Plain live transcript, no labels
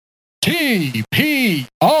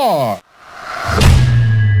TPR.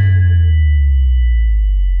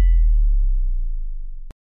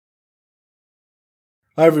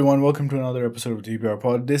 Hi everyone, welcome to another episode of TPR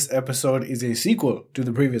Pod. This episode is a sequel to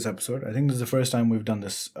the previous episode. I think this is the first time we've done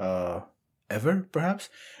this ever, perhaps.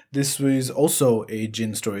 This was also a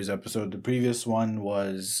Jinn Stories episode. The previous one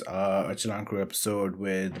was a Chalant Crew episode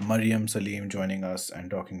with Mariam, Saleem joining us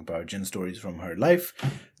and talking about Jinn stories from her life.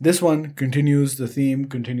 This one continues the theme,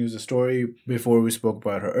 continues the story. Before we spoke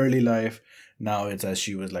about her early life. Now it's as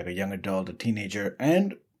she was like a young adult, a teenager,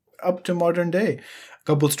 and up to modern day. A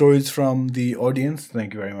couple stories from the audience.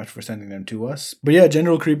 Thank you very much for sending them to us. But yeah,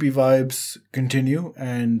 general creepy vibes continue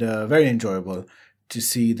and very enjoyable to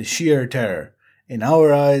see the sheer terror in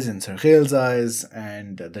our eyes, in Sarkhel's eyes,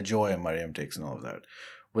 and the joy Mariam takes in all of that.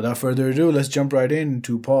 Without further ado, let's jump right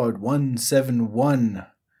into Pod 171,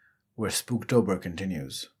 where Spooktober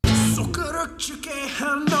continues.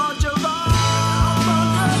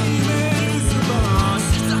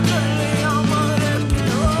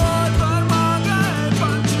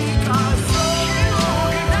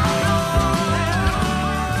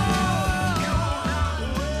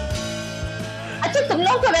 तुम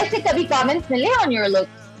लोग को वैसे कभी comments मिले on your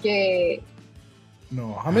looks के नो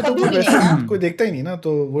हमें तो वैसे कोई देखता ही नहीं ना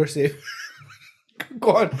तो we're safe.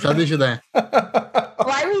 कौन शादीशुदा है?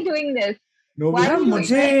 Why are we doing this?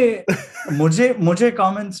 मुझे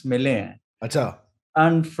comments मिले हैं. अच्छा.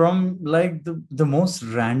 And from like the most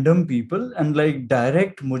random people and like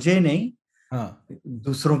direct मुझे नहीं. हाँ.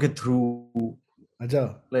 दूसरों के through. अच्छा.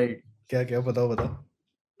 Like क्या बताओ.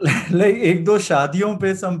 Like एक दो शादियों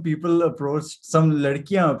पे some people approached, some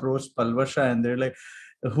लड़कियां approached Palvasha and they're like,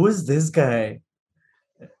 who is this guy?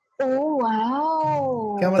 Oh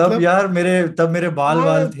wow. क्या मतलब? तब मेरे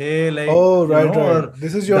बाल थे like. Oh right.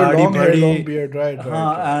 This is your long hair, long beard, right.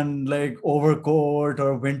 And like overcoat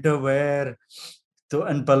or winter wear. So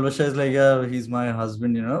and Palvasha is like, yeah, he's my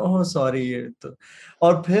husband, Oh, sorry.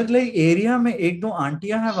 और फिर like area में एक दो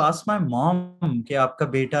आंटियां have asked my mom कि आपका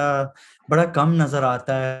बेटा बड़ा कम नजर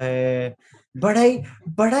आता है,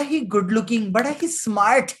 बड़ा ही good looking, बड़ा ही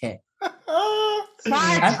smart है.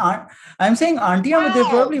 Smart. And I'm saying auntiyan, but they're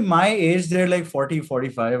probably my age. They're like 40,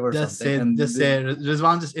 45 or something. Just say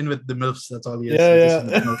Rizwan's just in with the MILFs. That's all he is.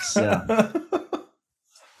 Yeah.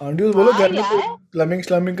 Aunty तो बोलो घर में कोई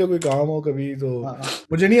plumbing का कोई काम हो कभी तो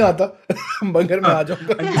मुझे नहीं आता बंगर में आ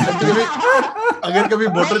जाऊंगा. अगर कभी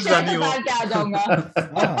मोटर चलानी हो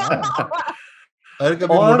अगर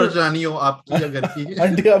कभी मोटर चलानी हो आपकी घर की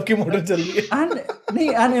आंटी आपकी मोटर चल रही है.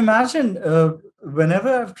 And imagine whenever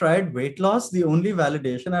I've tried weight loss, the only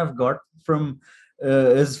validation I've got from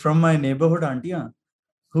is from my neighborhood auntiyan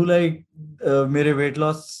who like मेरे weight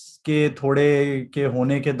loss के थोड़े के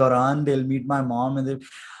होने के दौरान they'll meet my mom and they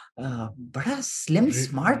बड़ा slim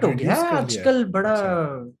smart हो गया आजकल बड़ा.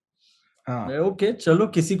 Okay, चलो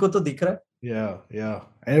किसी को तो दिख रहा है. Yeah.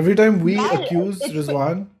 And every time we accuse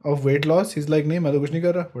Rizwan of weight loss, he's like, नहीं मैं तो कुछ नहीं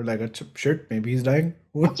कर रहा. We're like, shit, maybe he's dying.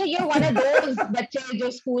 अच्छा, you're one of those बच्चे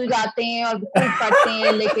जो स्कूल जाते हैं और खूब पढ़ते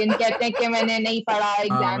हैं लेकिन कहते हैं कि मैंने नहीं पढ़ा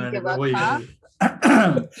एग्जाम के वक्त.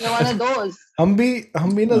 You're one of those. हम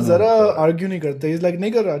भी ना जरा argue नहीं करते. He's like,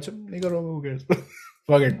 नहीं कर रहा, अच्छा नहीं कर रहा, who cares?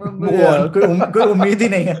 Fuck it. कोई उम्मीद ही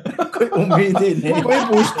नहीं है. कोई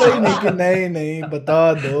पूछता ही नहीं कि नहीं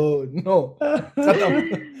बता दो. No. खत्म.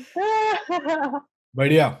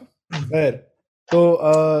 बढ़िया. So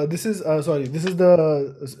this is the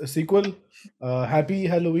sequel. Happy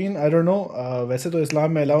Halloween. I don't know. वैसे तो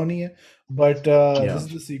इस्लाम में allow नहीं है, but this is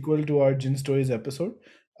the sequel to our Jinn Stories episode.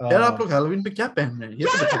 यार आप लोग हैलोवीन पे क्या पहन रहे हैं?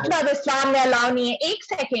 क्या मतलब इस्लाम में अलाउ नहीं है? एक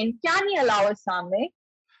सेकंड, क्या नहीं अलाउ इस्लाम में?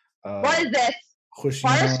 What is this?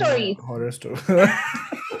 Horror stories.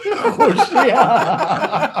 खुशियां.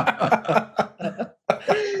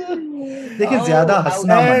 देखिए ज्यादा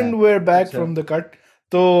हंसना मना. And we're back from the cut.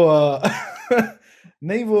 तो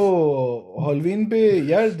नहीं वो Halloween पे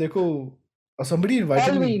यार देखो somebody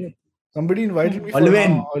invited me for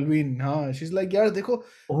Halloween. हाँ, she's like यार देखो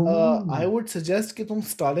I would suggest कि तुम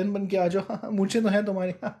Stalin बन के आ जाओ. मुझे तो है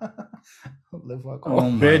तुम्हारी.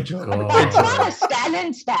 Great joke.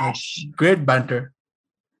 Stalin stash. Great banter.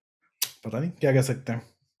 पता नहीं क्या कह सकते हैं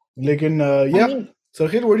लेकिन yeah.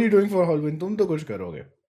 Sarkhil, what are you doing for Halloween? तुम तो कुछ करोगे.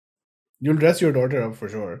 You'll dress your daughter up for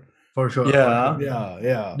sure. For sure.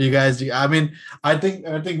 Yeah. You guys, I mean, I think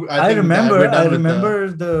I remember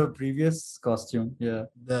the previous costume. Yeah.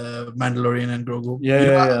 The Mandalorian and Grogu.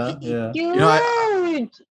 Yeah. You know,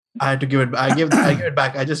 I had to give it. I gave it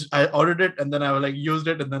back. I ordered it and then I used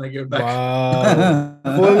it and then I gave it back. Wow,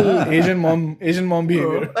 full Asian mom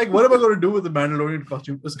behavior. Like, what am I going to do with the Mandalorian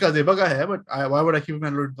costume? Uska zeba ka hai, but why would I keep a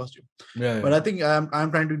Mandalorian costume? Yeah. But I think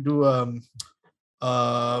I'm trying to do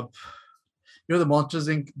the Monsters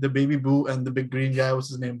Inc., the Baby Boo and the big green guy. What's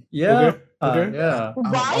his name? Yeah. Okay. Yeah.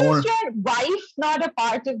 Why is your wife not a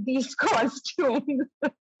part of these costumes?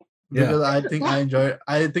 Because I think I enjoy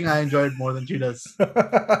it more than she does. Like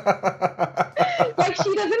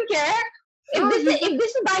she doesn't care. If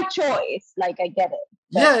this is by choice, like I get it.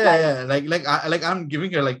 Yeah. Like I'm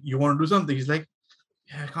giving her, like, you want to do something? He's like,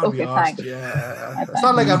 yeah, I can't be asked. Fine. Yeah. It's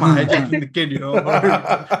not like I'm hijacking the kid,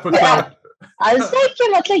 for clout. I was like,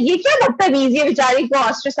 मतलब ये क्या बदतमीजी है बेचारी को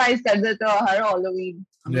ostracize कर देते हो हर Halloween.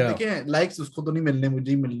 देखिए, likes उसको तो नहीं मिलने,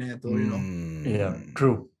 मुझे ही मिलने हैं, तो Yeah,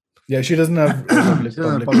 true. Yeah, she doesn't have public.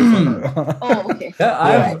 Oh, okay.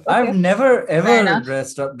 Yeah, I've never ever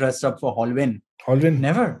dressed up for Halloween. Halloween?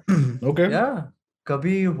 Never. Okay. Yeah.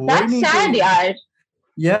 कभी हुआ That's नहीं. sad, यार.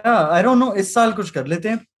 Yeah, I don't know. इस साल कुछ कर लेते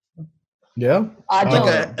हैं. Yeah.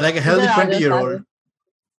 Like a healthy 20-year-old.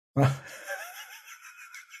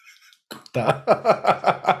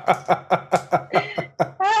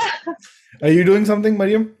 Are you doing something,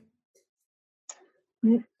 Mariam?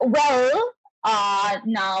 Well,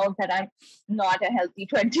 now that I'm not a healthy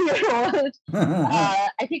 20-year-old,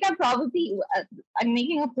 I think I'm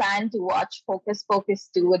making a plan to watch Focus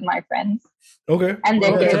 2 with my friends. Okay. And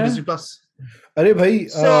then Disney Plus. Arey bhai,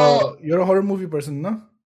 you're a horror movie person, na?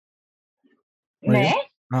 मैं?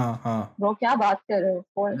 हाँ. Bro, क्या बात कर रहे हो?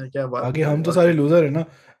 आगे हम तो सारे loser हैं ना.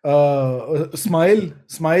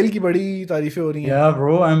 Smile की बड़ी तारीफें हो रही हैं. Yeah,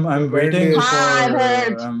 bro, I'm waiting for. I've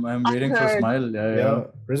heard. I'm waiting for Smile. Yeah.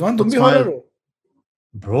 Rizwan, तुम भी horror हो?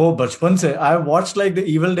 Bro, बचपन से I watched like the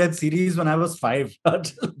Evil Dead series when I was 5.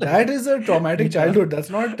 That is a traumatic childhood. That's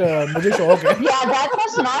not मुझे शौक है. Yeah, that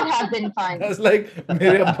must not have been fun. That's like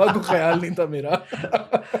मेरे अब्बा को ख्याल नहीं था मेरा.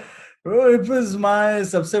 Bro, it was my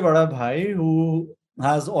सबसे बड़ा भाई who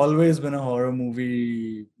has always been a horror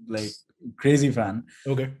movie like crazy fan.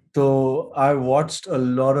 Okay. So I watched a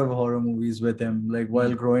lot of horror movies with him like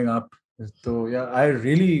while growing up. So yeah, I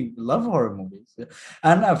really love horror movies.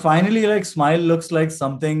 And finally, like, Smile looks like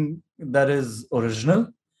something that is original.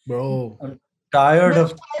 Bro, I'm tired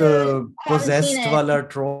of the possessed wala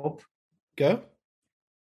trope. Kya?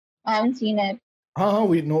 I haven't seen it.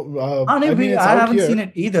 We know. I haven't seen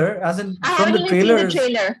it either. As in from the trailers. Seen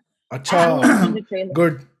the trailer. Achha. I haven't seen the trailer.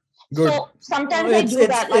 Good. So sometimes I do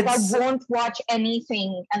that. Like I won't watch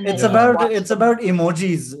anything. And it's about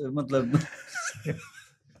emojis. Matlab.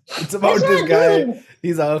 It's about this guy.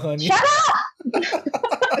 He's Aga Khani. Shut up!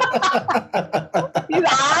 He's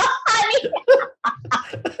Aga Khani.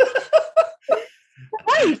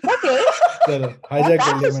 Right, okay. चलो hijack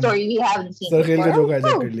कर लिया मैंने. That's a story we haven't seen. Sir खेल का joke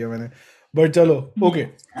hijack कर लिया मैंने. But चलो, okay.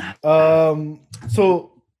 So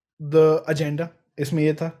the agenda इसमें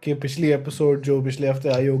ये था कि पिछली episode जो पिछले हफ्ते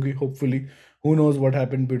आई होगी, hopefully, who knows what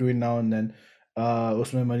happened between now and then.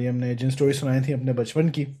 उसमें मरियम ने जिन story सुनाई थी अपने बचपन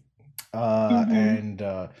की. And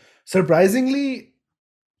surprisingly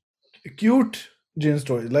cute Jinn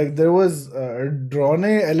stories. Like there was drawn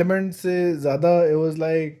element se zyada, it was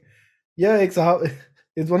like, yeah, it's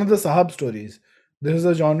one of the Sahab stories. This is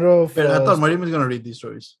a genre of. I thought Mariam is gonna read these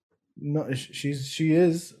stories. No, she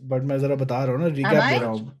is, but मैं जरा बता रहा हूँ ना, recap दे रहा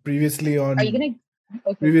हूँ. Previously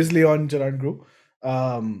on Chalant Group,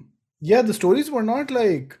 yeah, the stories were not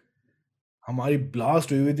like हमारी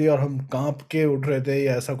blast हुई थी और हम कांप के उठ रहे थे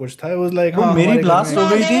या ऐसा कुछ था. It was like मेरी ब्लास्ट हो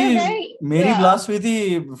गई थी. मेरी ब्लास्ट हुई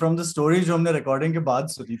थी from the story जो हमने recording के बाद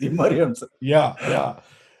सुनी थी मरियम से. Yeah.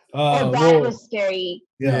 That was scary.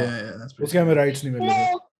 Yeah, that's pretty. उसके हमें rights नहीं मिले.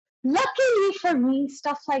 No, luckily for me,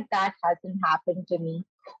 stuff like that hasn't happened to me.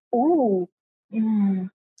 Ooh.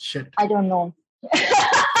 Shit. I don't know.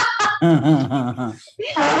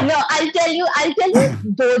 No, I'll tell you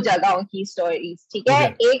दो जगहों की stories. ठीक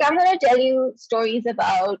है? एक, I'm gonna tell you stories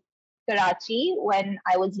about Karachi when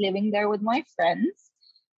I was living there with my friends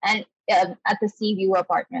and at the Sea View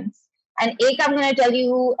apartments. And एक, I'm gonna tell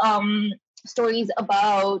you stories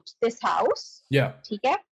about this house. Yeah. ठीक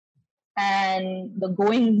है? And the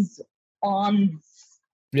goings on,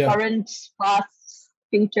 current, past,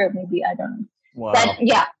 future, maybe, I don't know. Wow. But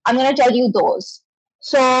yeah, I'm gonna tell you those.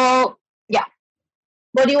 So yeah,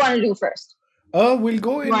 what do you want to do first? We'll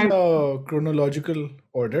go in chronological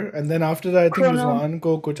order, and then after that, I think Rizwan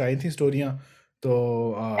ko kuch आई थी stories.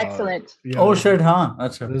 So excellent. Yeah, oh shit, huh?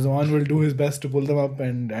 Achha. Rizwan will do his best to pull them up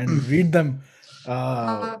and read them.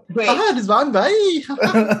 Great. Rizwan bhai.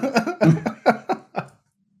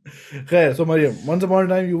 Okay, so Mariam, once upon a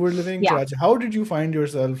time you were living in Yeah. Karachi. How did you find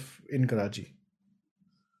yourself in Karachi?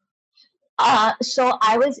 So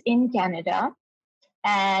I was in Canada,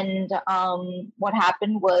 and what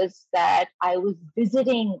happened was that I was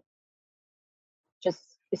visiting just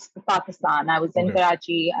Pakistan. I was in Okay.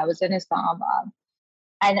 Karachi, I was in Islamabad,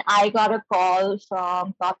 and I got a call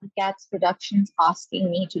from Copycats Productions asking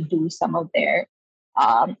me to do some of their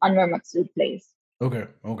Anwar Maqsood plays. Okay.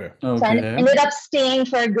 So I ended up staying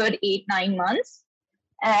for a good 8-9 months,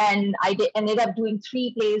 and ended up doing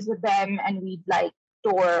 3 plays with them, and we'd like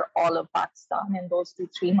tour all of Pakistan in those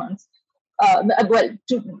 2-3 months. Well,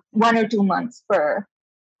 1 or 2 months per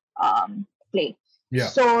play. Yeah.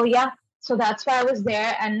 So that's why I was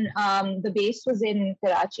there, and the base was in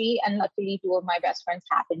Karachi, and luckily 2 of my best friends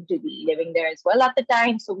happened to be living there as well at the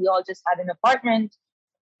time. So we all just had an apartment,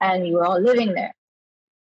 and we were all living there.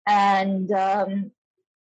 And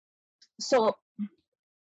so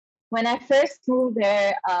when I first moved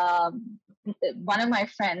there, one of my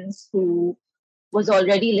friends who was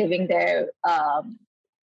already living there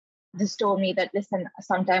just told me that, listen,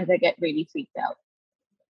 sometimes I get really freaked out.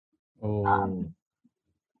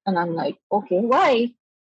 And I'm like, okay, why?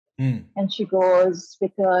 And she goes,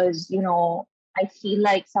 because, I feel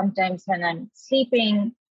like sometimes when I'm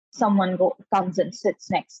sleeping, someone comes and sits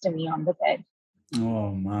next to me on the bed.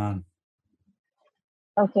 Oh, man.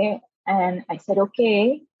 Okay. And I said,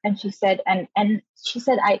 okay. And she said, and she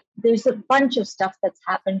said, there's a bunch of stuff that's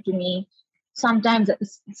happened to me. Sometimes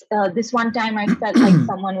this one time I felt like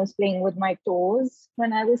someone was playing with my toes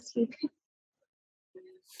when I was sleeping.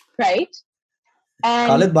 Right? And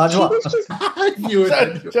Khalid Bajwa. I knew it.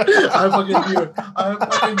 I fucking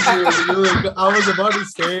knew it. I was about to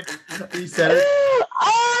say it. He said it.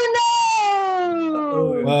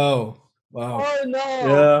 Oh Wow. no! Oh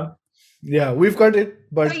no! Yeah, we've cut it,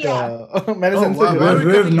 but medicine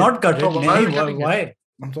we've not cut it. Why?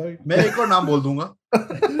 I'm sorry. मैं एक और नाम बोल दूंगा. I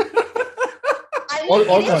mean,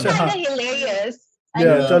 it is kind of hilarious.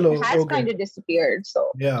 It has kind of disappeared,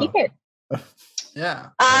 so keep it. Yeah.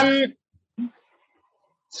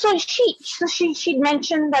 So she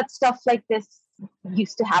mentioned that stuff like this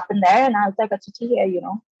used to happen there, and I was like,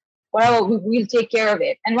 whatever, we'll take care of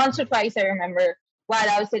it. And once or twice, I remember while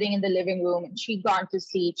I was sitting in the living room and she'd gone to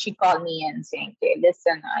sleep, she called me in saying, "Okay,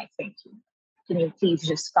 listen, I think can you please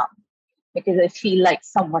just come, because I feel like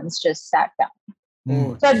someone's just sat down."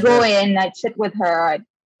 So I'd go in, I'd sit with her, I'd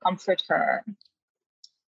comfort her.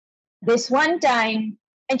 This one time,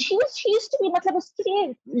 and she used to be,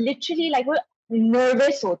 literally like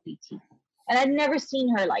nervous hoti thi, and I'd never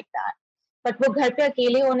seen her like that. But वो घर पे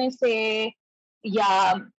अकेले होने से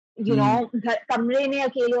या कमरे में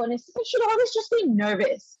अकेले होने से, she'd always just be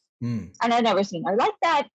nervous, and I'd never seen her like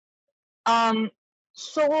that.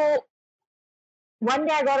 So one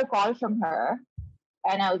day I got a call from her,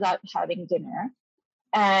 and I was out having dinner,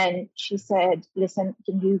 and she said, "Listen,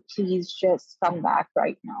 can you please just come back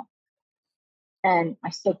right now?" And I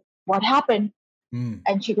said, "What happened?"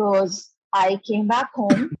 And she goes, "I came back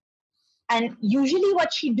home." And usually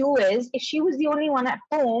what she'd do is, if she was the only one at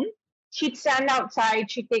home, she'd stand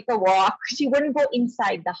outside, she'd take a walk. She wouldn't go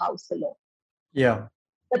inside the house alone. Yeah.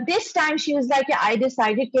 But this time she was like, I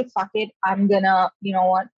decided, okay, fuck it. I'm gonna,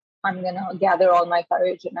 I'm gonna gather all my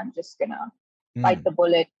courage and I'm just gonna bite the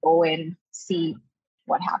bullet, go in, see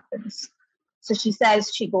what happens. So she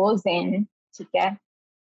says she goes in, okay,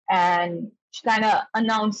 and she kind of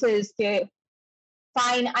announces, okay,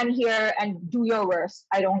 fine, I'm here and do your worst.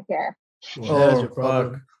 I don't care. That's your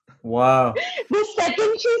problem. Wow. The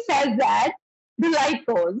second she says that, the light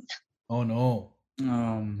goes. Oh no.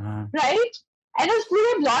 Oh man. Right? And उस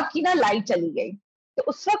पूरे block की ना light चली गई. तो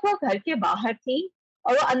उस वक्त वो घर के बाहर थी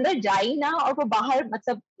और वो अंदर जाई ना, और वो बाहर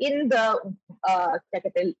मतलब in the क्या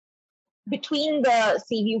कहते हैं, between the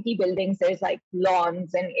CVUP buildings there's like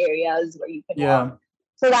lawns and areas where you can walk.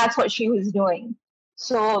 So that's what she was doing.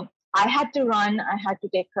 So I had to run, I had to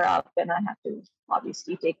take her up, and I had to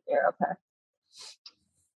obviously take care of her.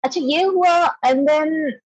 अच्छा ये हुआ, and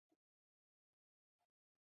then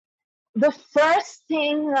the first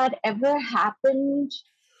thing that ever happened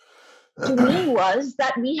to me was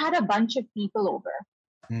that we had a bunch of people over.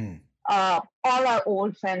 All our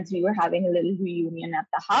old friends, we were having a little reunion at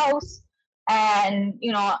the house. And,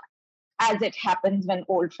 as it happens when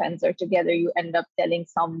old friends are together, you end up telling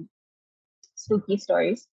some spooky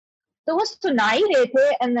stories. So was tonight,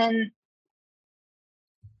 and then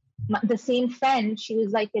the same friend, she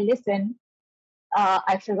was like, hey, listen,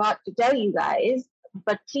 I forgot to tell you guys,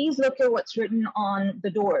 but please look at what's written on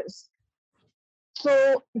the doors.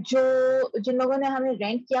 So जिन लोगों ने हमें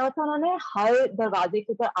rent किया था, उन्होंने हर दरवाजे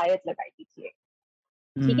के ऊपर आयत लगाई थी.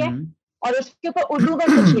 ठीक है, और उसके ऊपर उर्दू में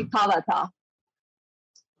कुछ लिखा हुआ था,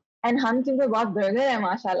 and हम क्योंकि बहुत burger है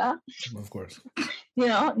माशाल्लाह, of course,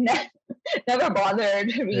 never bothered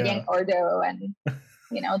reading Urdu and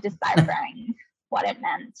deciphering what it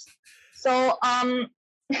meant. So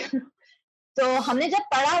तो हमने जब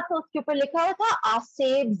पढ़ा तो उसके ऊपर लिखा हुआ था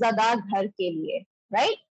आसेब ज़दा घर के लिए,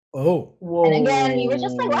 right? Oh, and again we were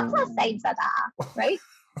just like, what's Aseib Zada, right?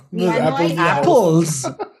 We had no idea. Apples.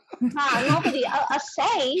 Nobody. A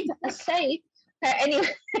save. Anyway,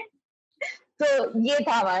 so ये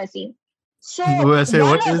था हमारा scene. So what is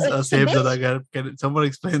a Aseib Zada Ghar? Can someone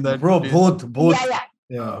explain that? Bro, both.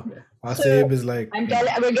 Yeah. Okay. Aseib is like.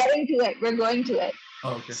 We're getting to it. We're going to it.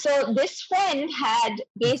 Okay. So this friend had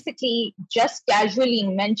basically just casually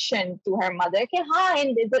mentioned to her mother कि हाँ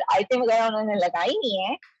इन इधर आयतें वगैरह उन्होंने लगाई नहीं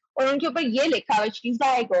है और उनके ऊपर ये लिखा हुआ. She's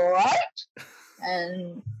like, what?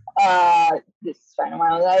 And this friend of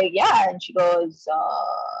mine was like, yeah. And she goes,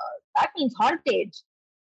 that means haunted.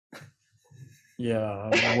 Yeah,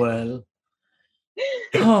 well.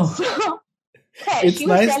 So, It's she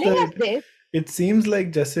was nice telling us that this. it seems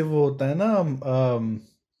like जैसे वो होता है ना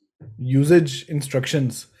usage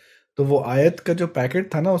instructions, तो वो आयत का जो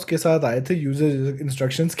पैकेट था ना उसके साथ आए थे usage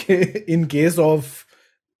instructions के in case of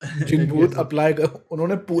जिन भूत अप्लाई कर,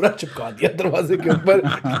 उन्होंने पूरा चिपका दिया दरवाजे के ऊपर.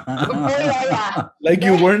 Like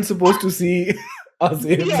you weren't supposed to see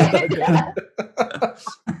Aseeb Zada Ghar.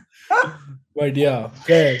 But yeah,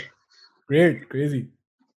 okay. Great, crazy.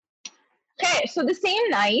 Okay, so the same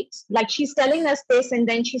night, like she's telling us this, and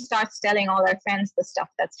then she starts telling all her friends the stuff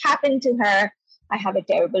that's happened to her. I have a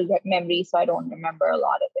terrible memory, so I don't remember a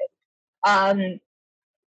lot of it.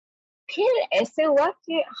 फिर ऐसे हुआ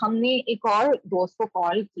कि हमने एक और दोस्त को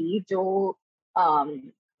call की जो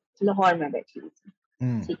लाहौर में बैठी हुई थी,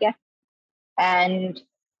 ठीक है, and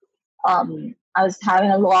I was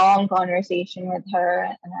having a long conversation with her,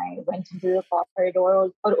 and I went into the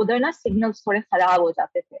corridor, और उधर ना signals थोड़े खराब हो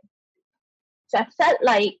जाते थे, so I felt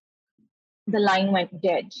like the line went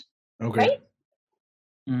dead, Okay. right?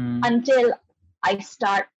 Until I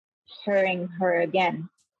start hearing her again,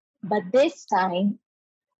 but this time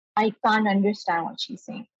I can't understand what she's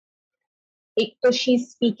saying. एक तो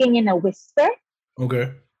she's speaking in a whisper.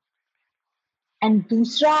 Okay. And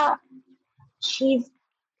दूसरा she's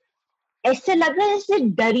ऐसे लग रहा है जैसे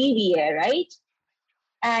डरी हुई है, right?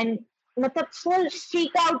 And मतलब full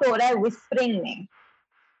freak out हो रहा है whispering में.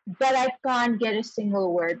 But I can't get a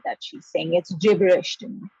single word that she's saying. It's gibberish to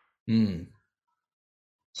me.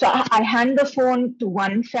 So I hand the phone to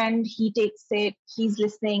one friend. He takes it. He's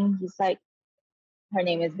listening. He's like, her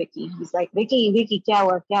name is Vicky. He's like, Vicky,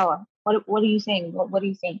 kya hua? What are you saying? What are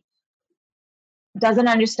you saying? Doesn't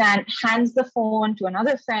understand. Hands the phone to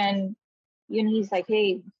another friend. And he's like,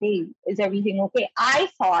 hey, is everything okay? I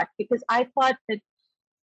thought that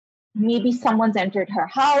maybe someone's entered her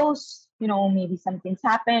house. Maybe something's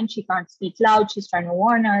happened. She can't speak loud. She's trying to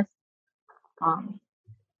warn us.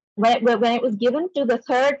 When it was given to the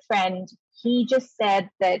third friend, he just said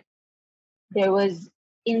that there was,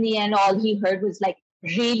 in the end, all he heard was like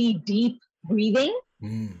really deep breathing.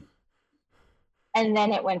 And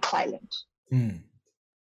then it went silent.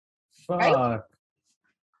 Fuck. Right?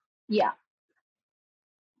 Yeah.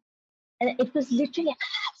 And it was literally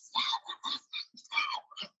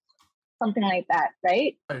something like that,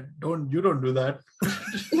 right? You don't do that.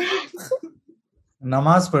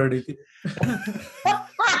 Namaz पढ़ रही थी.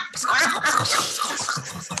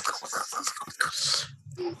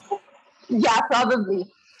 Yeah, probably.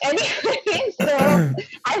 Anyway, so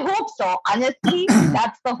I hope so. Honestly,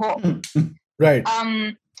 that's the hope. Right.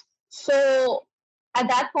 So at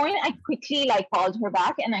that point, I quickly called her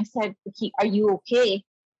back and I said, "Are you okay?"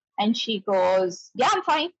 And she goes, "Yeah, I'm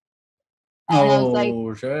fine." And I was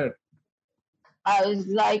like, shit. I was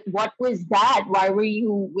like, what was that? Why were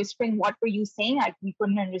you whispering? What were you saying? We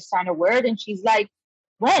couldn't understand a word. And she's like,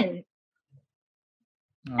 when?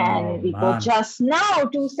 And we go, just now,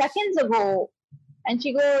 2 seconds ago. And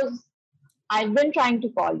she goes, I've been trying to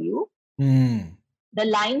call you. The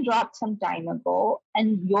line dropped some time ago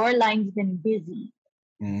and your line's been busy.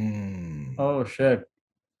 Oh, shit.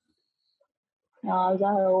 And I was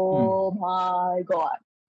like, oh my God.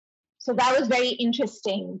 So that was very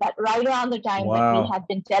interesting that right around the time that we had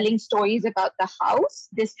been telling stories about the house,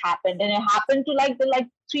 this happened. And it happened to the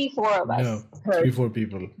 3-4 of us. Yeah, 3-4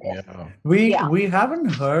 people. Yeah. We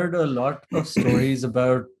haven't heard a lot of stories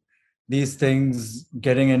about these things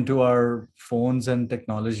getting into our phones and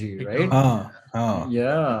technology, right?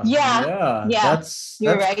 Yeah. That's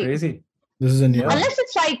right. Crazy. This is a new Unless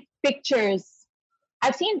it's like pictures.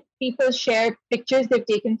 I've seen people share pictures they've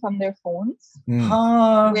taken from their phones.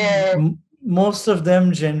 most of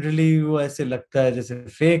them generally वो ऐसे लगता है जैसे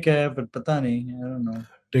fake है, but पता नहीं, I don't know.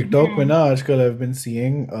 TikTok में ना आजकल I've been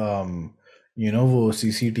seeing वो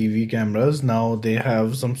CCTV cameras, now they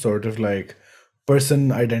have some sort of like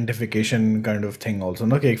person identification kind of thing also,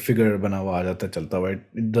 ना कि एक figure बना हुआ आ जाता है चलता हुआ,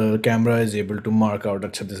 the camera is able to mark out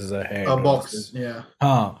अच्छा this is a head, A or box, this is, yeah.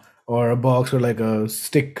 or a box, or like a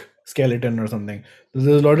stick skeleton or something. So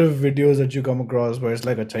there's a lot of videos that you come across where it's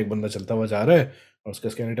like अच्छा एक बंदा चलता हुआ जा रहा है और उसका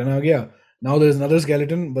skeleton आ गया, now there's another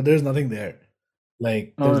skeleton but there's nothing there,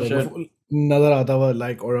 like there's like a full nazar aata hua,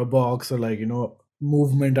 like, or a box, or like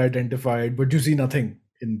movement identified, but you see nothing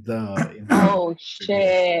in the Oh shit.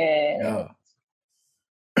 yeah.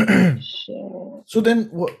 Shit. So then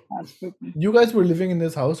That's freaky. you guys were living in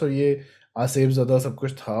this house, और ये आसेफ ज़्यादा सब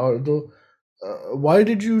कुछ था, और तो why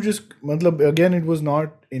did you just, मतलब again it was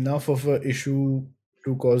not enough of a issue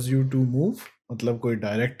to cause you to move, मतलब कोई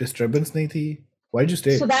direct disturbance नहीं थी, why did you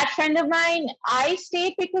stay? So that friend of mine, I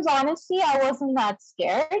stayed because honestly I wasn't that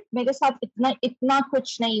scared. मेरे साथ इतना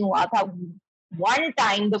कुछ नहीं हुआ था. One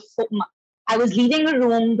time I was leaving a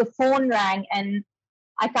room, the phone rang, and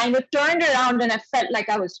I kind of turned around and I felt like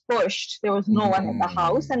I was pushed. There was no one in the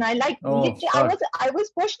house, and I literally, I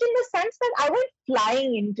was pushed in the sense that I went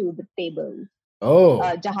flying into the table.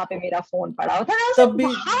 जहाँ पे मेरा phone पड़ा हुआ था. And I was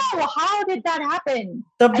like, how did that happen?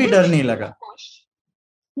 तब भी डर नहीं लगा.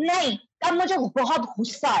 नहीं, तब मुझे बहुत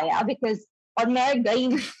गुस्सा आया because और मैं गई.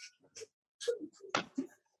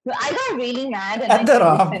 I got really mad and I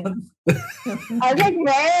was like,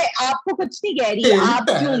 मैं आपको कुछ नहीं कह रही, आप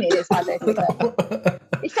क्यों मेरे साथ ऐसे कर रहे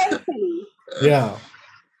हो? Essentially. Yeah.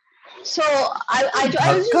 So I was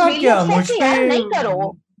just really upset कि यार नहीं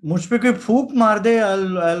करो. मुझ पे कोई फूक मार दे,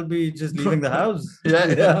 I'll be just leaving the house.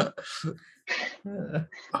 Yeah.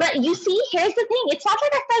 But you see, here's the thing. It's not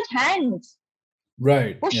like I felt hands.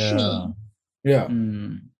 Right. Push me. Yeah.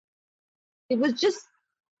 It was just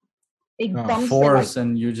force,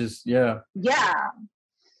 and you just yeah.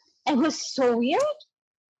 It was so weird.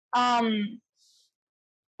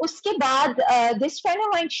 Uske baad, this friend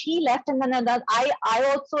of mine, she left, and then I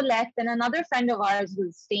also left, and another friend of ours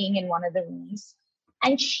was staying in one of the rooms,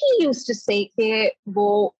 and she used to say कि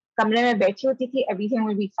वो कमरे में बैठी होती थी, everything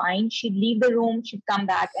would be fine. She'd leave the room, she'd come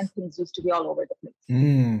back, and things used to be all over the place.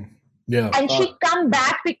 Yeah. And she'd come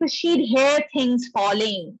back because she'd hear things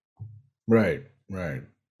falling. Right.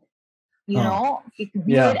 You know,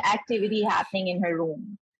 weird activity happening in her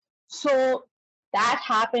room. So that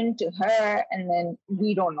happened to her, and then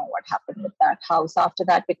we don't know what happened with that house after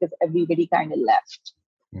that because everybody kind of left.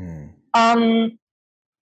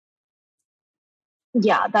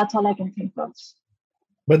 Yeah, that's all I can think of.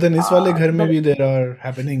 But then इस वाले घर में भी there are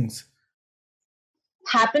happenings.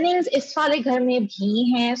 Happenings इस वाले घर में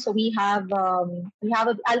भी हैं. So we have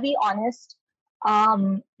I'll be honest,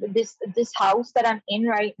 this house that I'm in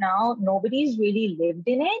right now, nobody's really lived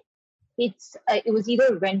in it. It was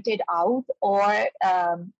either rented out or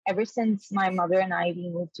ever since my mother and I we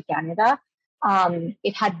moved to Canada,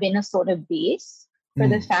 it had been a sort of base for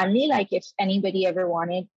the family, like if anybody ever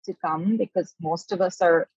wanted to come, because most of us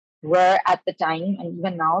were at the time, and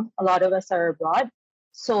even now a lot of us are abroad,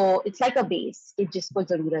 so it's like a base. It just was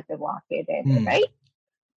zarurat hai wo aake rahe, right?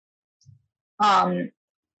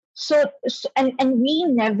 So and we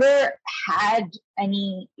never had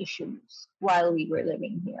any issues while we were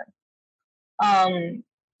living here.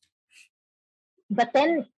 But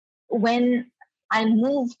then when I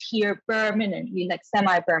moved here permanently, like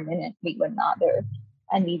semi-permanently with Nader,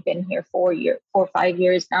 and we've been here 4 or 5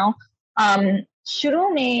 years now.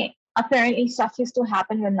 Shuru mein apparently stuff used to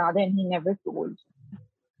happen with Nader, and he never told.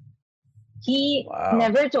 He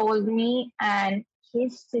never told me, and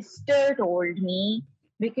his sister told me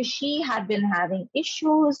because she had been having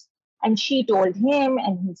issues, and she told him,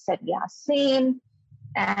 and he said, yeah, same.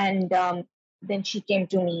 And then she came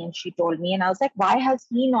to me and she told me, and I was like, why has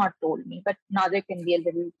he not told me? But Nader can be a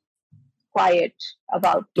little quiet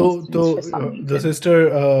about these things for some reason. The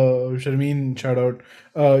sister, Sharmeen, shout out,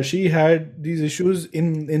 she had these issues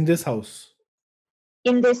in this house.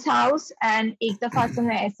 In this house, and ek dafa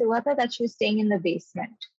समय ऐसे हुआ था that she was staying in the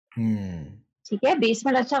basement. ठीक है,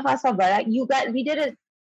 basement अच्छा खासा बड़ा.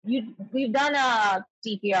 We've done a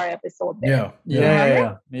TPR episode there.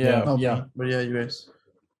 Yeah. But yeah, you guys.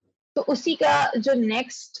 तो उसी का जो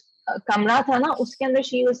next कमरा था ना, उसके अंदर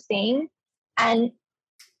she was staying, and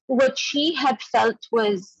what she had felt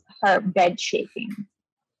was her bed shaking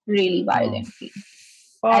really violently.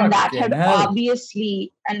 And that had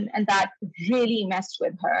obviously, and that really messed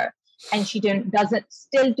with her. And she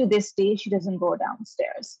still to this day, she doesn't go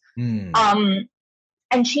downstairs.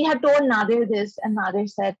 And she had told Nadir this, and Nadir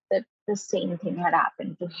said that the same thing had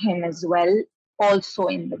happened to him as well, also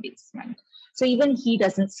in the basement. So even he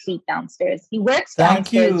doesn't sleep downstairs. He works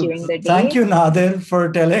downstairs during the day. Thank you, Nadir,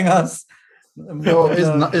 for telling us. Yo,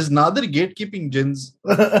 is Nadir gatekeeping jinns?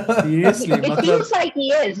 Seriously, it feels like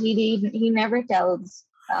he is. He never tells.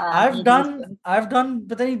 I've done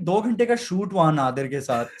पता नहीं 2 घंटे का shoot वहाँ नादिर के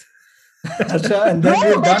साथ. And then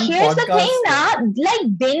we've done here's podcasts. The thing, like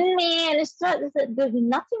din mein, and it's not, there's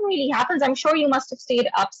nothing really happens. I'm sure you must have stayed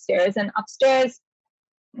upstairs, and upstairs,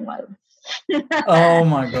 well. Oh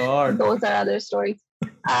my God. Those are other stories.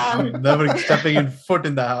 I'm never stepping in foot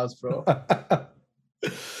in the house, bro.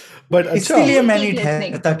 But इसलिए मैं नहीं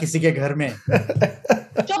ठहरता किसी के घर में.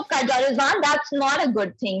 चुप कर जाओ Rizwan, that's not a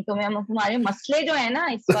good thing. तुम्हारे मसले जो है ना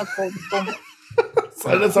इस वक्त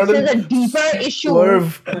this is a deeper issue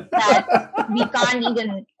that we can't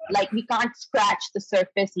even, like, we can't scratch the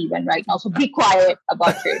surface even right now. So be quiet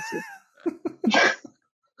about your issues.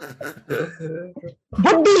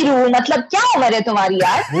 बुड्ढी रू मतलब क्या उम्र है तुम्हारी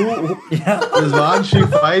यार? Rizwan she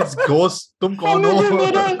fights ghosts. तुम कौन हो?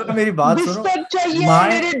 मेरी बात सुनो. Respect चाहिए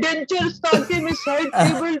मेरे dentures ताकि मैं side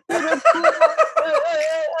table पे रखूं.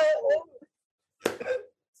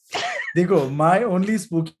 देखो, my only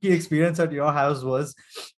spooky experience at your house was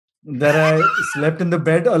that I slept in the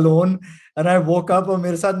bed alone and I woke up और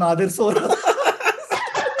मेरे साथ नादिर सो रहा.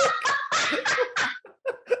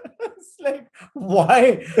 It's like,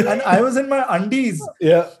 why? And I was in my undies.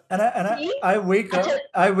 Yeah. And I wake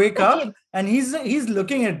up and he's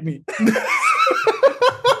looking at me.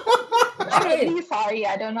 I'm really sorry.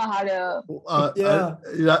 I don't know how to.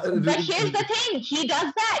 But here's the thing. He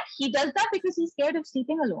does that. He does that because he's scared of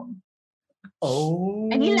sleeping alone. Oh.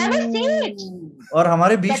 And he'll never say it. और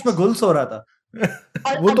हमारे बीच में गुल सो रहा था.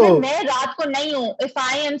 और अगर मैं रात को नहीं हूँ, if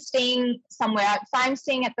I am staying somewhere, if I'm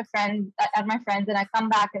staying at my friends and I come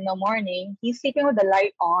back in the morning, he's sleeping with the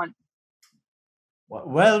light on.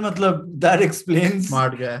 Well, मतलब that explains.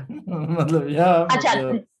 Smart guy. मतलब yeah.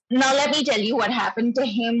 Achha, now let me tell you what happened to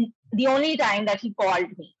him. The only time that he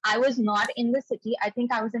called me, I was not in the city. I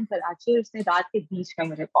think I was in Karachi. उसने रात के बीच में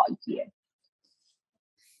मुझे call किया.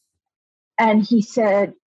 And he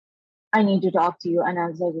said, I need to talk to you. And I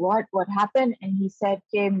was like, what? What happened? And he said,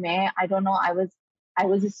 I don't know. I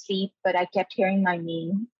was asleep, but I kept hearing my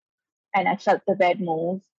name and I felt the bed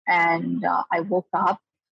move. And I woke up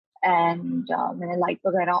and मैंने light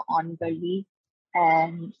वगैरह on कर ली.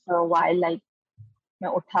 And for a while, like, मैं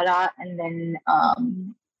उठा रहा and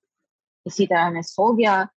then इसी तरह मैं सो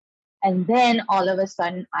गया. And then all of a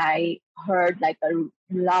sudden I heard like a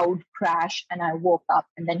loud crash and I woke up,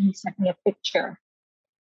 and then he sent me a picture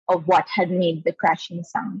of what had made the crashing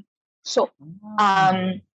sound. So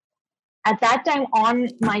at that time on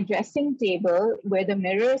my dressing table where the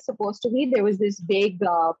mirror is supposed to be, there was this big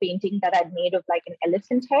painting that I'd made of like an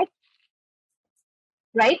elephant head,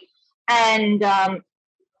 right? And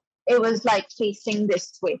it was like facing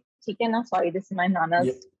this way. Sorry, this is my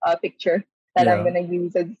Nana's picture that I'm going to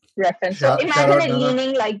use as reference. So imagine it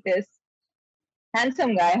leaning like this.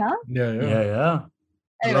 Handsome guy, huh? Yeah.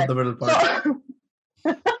 I love the middle part.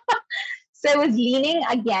 So it was leaning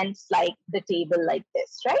against like the table like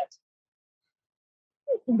this, right?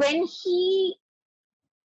 When he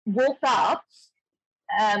woke up,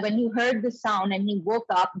 when he heard the sound and he woke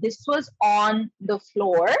up, this was on the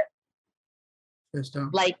floor,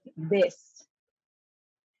 like this.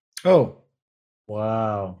 Oh.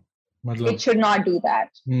 Wow. It should not do that.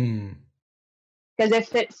 Because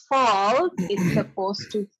if it falls, it's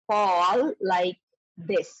supposed to fall like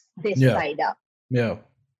this side up. Yeah.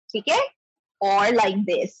 Okay? Or like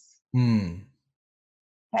this.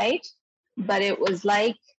 Right? But it was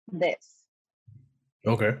like this.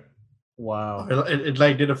 Okay. Wow. It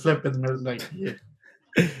like did a flip and it was like, yeah.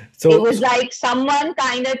 So it was like someone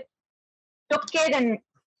kind of took it and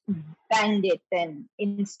banged it then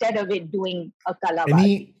instead of it doing a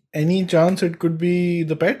kalabati. Any chance it could be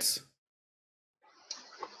the pets?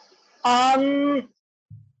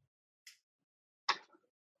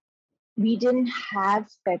 We didn't have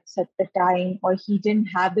pets at the time, or he didn't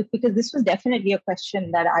have it, because this was definitely a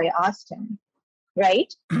question that I asked him,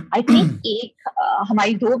 right? I think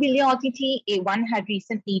हमारी 2 बिल्लियां होती थी. One had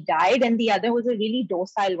recently died and the other was a really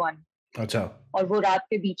docile one. अच्छा. और वो रात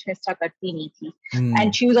के बीच में ऐसा करती नहीं थी.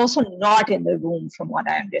 And she was also not in the room from what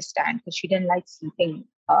I understand, because she didn't like sleeping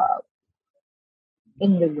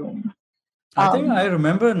in the room. I think I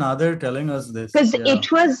remember Nadir telling us this. Because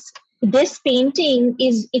it was, this painting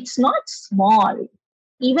it's not small.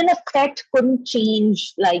 Even a pet couldn't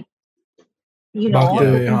change, like, the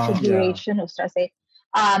configuration of say.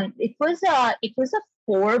 It was a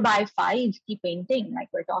 4x5 key painting, like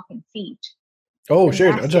we're talking feet. Oh A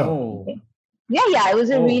shit! massive Acha. painting. Yeah. It was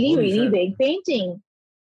a really, holy really shit. big painting.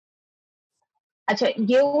 Acha,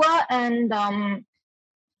 Yewa and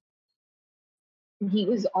he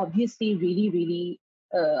was obviously really, really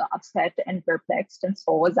upset and perplexed, and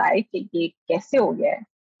so was I. कि ये कैसे हो गया?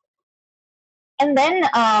 And then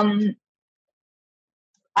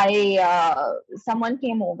someone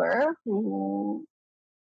came over who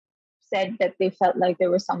said that they felt like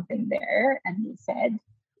there was something there, and he said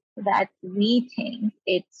that we think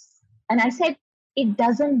it's, and I said, it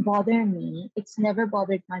doesn't bother me. It's never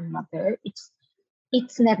bothered my mother.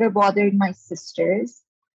 It's never bothered my sisters.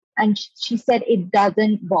 And she said it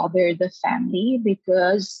doesn't bother the family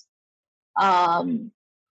because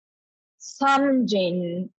some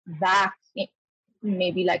jinn back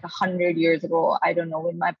maybe like 100 years ago, I don't know,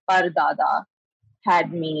 when my pardada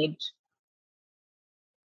had made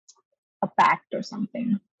a pact or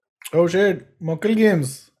something. Oh shit! Muckle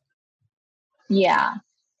games. Yeah.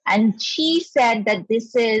 And she said that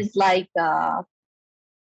this is like,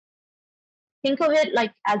 think of it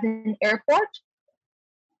like as an airport.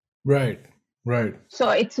 Right. So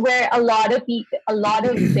it's where a lot of people, a lot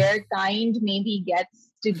of their kind maybe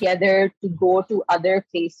gets together to go to other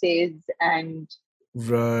places and.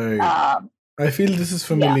 Right. I feel this is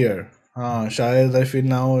familiar. Shayad, I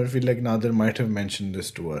feel like Nadir might have mentioned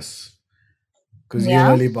this to us. Because ye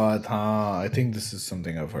wali baat, I think this is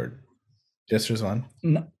something I've heard. Yes, Rizwan?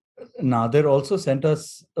 Nadir also sent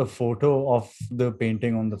us a photo of the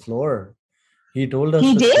painting on the floor. He told us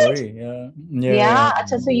He the did? story. Yeah.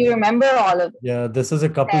 So you remember all of it. Yeah, this is a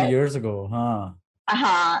couple years ago, huh?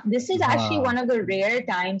 This is actually one of the rare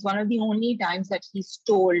times, one of the only times that he's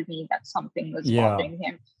told me that something was bothering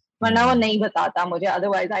him.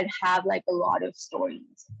 Otherwise I'd have like a lot of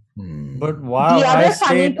stories. But wow, I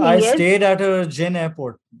stayed at a Jinn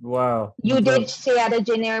airport. Wow. You did stay at a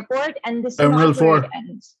Jinn airport, and this Terminal is not 4. where it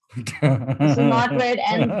ends. This is not where it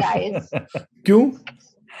ends, guys. Kyun?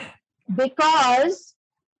 Because,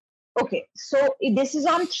 okay, so this is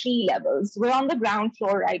on 3 levels. We're on the ground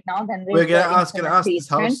floor right now. Then there's Can I ask, this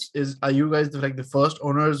basement. house are you guys like the first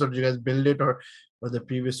owners, or did you guys build it, or were the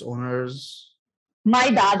previous owners?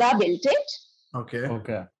 My dada built it. Okay.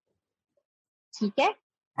 Okay.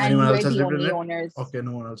 And anyone we're else has the lived in only it? owners. Okay,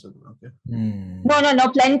 no one else has. Okay. No.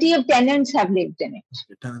 Plenty of tenants have lived in it.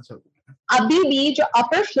 Okay, tenants have. Abhi bhi jo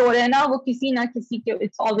upper floor hai na, wo kisi na kisi ke,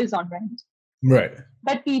 it's always on rent. Right.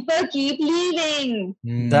 But people keep leaving.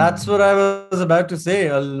 That's what I was about to say.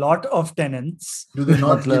 A lot of tenants. Do they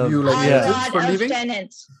not give you like reasons for leaving?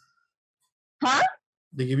 Tenants. Huh?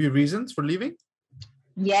 They give you reasons for leaving?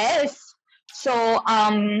 Yes. So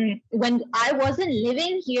when I wasn't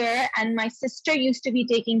living here and my sister used to be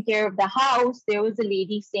taking care of the house, there was a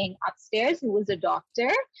lady staying upstairs who was a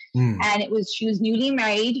doctor. And she was newly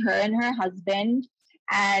married, her and her husband.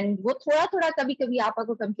 And wo thoda kabhi aapa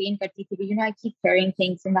ko complain karti thi, I keep hearing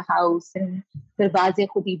things in the house and darwaze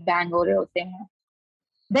khud hi bang ho rahe hote hain.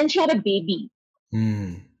 Then she had a baby.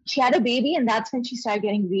 She had a baby, and that's when she started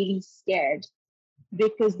getting really scared.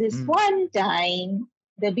 Because this one time,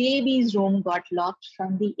 the baby's room got locked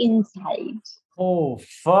from the inside. Oh,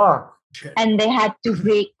 fuck. And they had to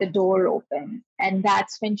break the door open. And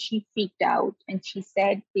that's when she freaked out. And she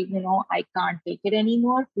said, I can't take it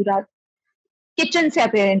anymore. Kitchen se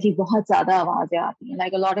apparently बहुत ज़्यादा आवाज़ें आती हैं.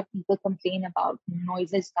 Like a lot of people complain about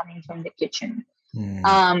noises coming from the kitchen.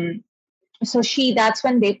 So that's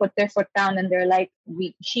when they put their foot down, and they're like,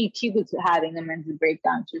 she was having a mental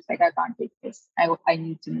breakdown. She was like, I can't take this. I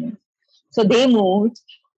need to move. So they moved,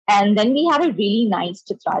 and then we had a really nice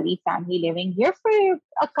Chitrali family living here for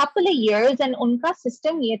a couple of years. And unka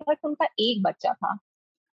system ye tha ki unka ek bachcha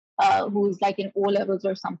tha, who's like in O levels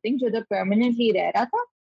or something, jo the permanently reh raha tha.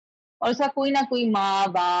 और उसका कोई ना कोई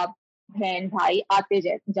माँ बाप बहन भाई आते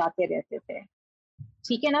जाते रहते थे,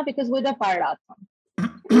 ठीक है ना, because वो इधर पढ़ रहा था,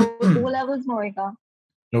 तो 2 levels में होएगा.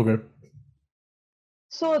 Okay.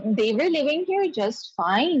 So they were living here just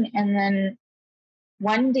fine, and then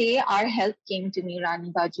one day our help came to me, Rani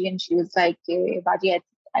Baji, and she was like, Baji,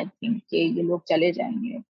 I think ये लोग चले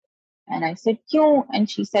जाएंगे. And I said, क्यों? And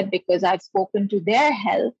she said, because I've spoken to their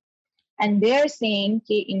help, and they're saying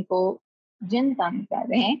कि इनको जिन तंग कर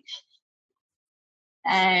रहे हैं,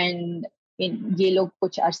 and ये लोग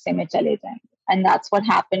कुछ अरसे में चले जाएंगे. And that's what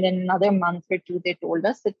happened. In another month or 2, they told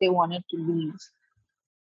us that they wanted to leave.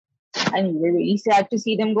 And we were really sad to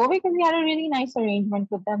see them go, because we had a really nice arrangement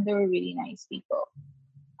with them. They were really nice people.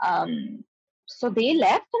 So they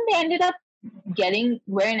left, and they ended up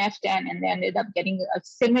we're in F10, and they ended up getting a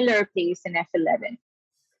similar place in F11.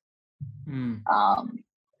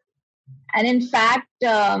 And in fact,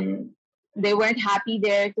 they weren't happy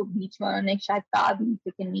there to beach can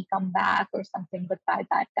we come back or something, but by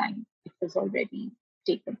that time it was already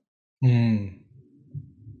taken.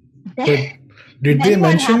 But did they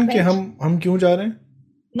mention कि हम क्यों जा रहे हैं?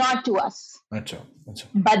 Not to us. अच्छा.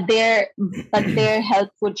 But their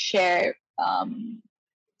health would share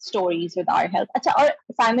stories with our health. अच्छा, और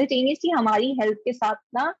simultaneously हमारी health के साथ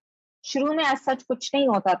ना शुरू में as such कुछ नहीं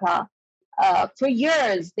होता था. For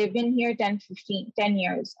years, they've been here 10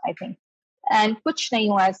 years, I think. And kuch nahi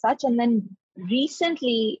hua as such. And then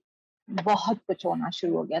recently, bahut kuch hona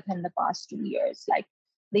shuru ho gaya tha in the past 2 years. Like,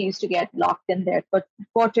 they used to get locked in their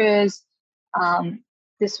quarters.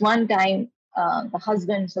 This one time, the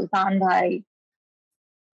husband, Sultan Bhai,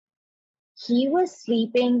 he was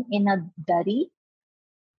sleeping in a dari.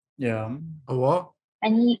 Yeah. What?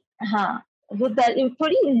 And he, wo dari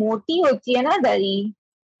thodi moti hoti hai na dari.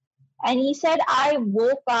 And he said, I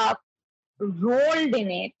woke up, rolled in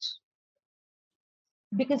it,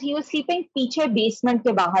 because he was sleeping पीछे basement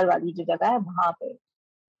के बाहर वाली जो जगह है वहां पे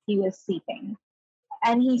he was sleeping.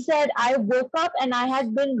 And he said, I woke up and I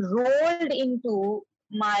had been rolled into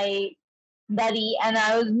my dari and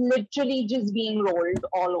I was literally just being rolled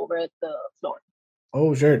all over the floor.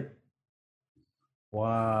 Oh shit.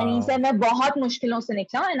 Wow. And he said, मैं बहुत मुश्किलों से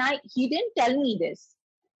निकला. And he didn't tell me this.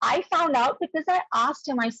 I found out because I asked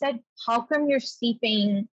him, I said, how come you're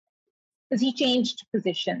sleeping? Because he changed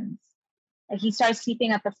positions. He started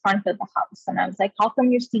sleeping at the front of the house. And I was like, how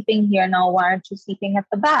come you're sleeping here now? Why aren't you sleeping at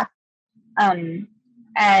the back? And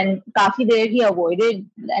kafi der he avoided.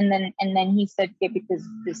 And then he said, okay, because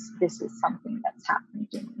this is something that's happened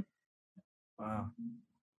to me. Wow.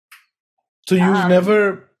 So you've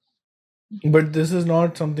never, but this is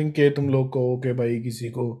not something ke tum log ko ke bhai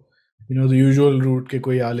kisi ko, the usual route ke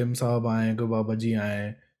koi alim sahab aaye, koi baba ji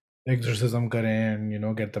aaye, exorcism karen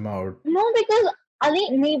and, get them out. No, because I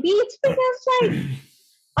think maybe it's because like,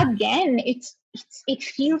 again, it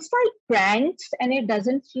feels like pranks and it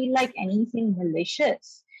doesn't feel like anything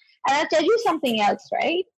malicious. And I'll tell you something else,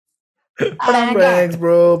 right? Pranks,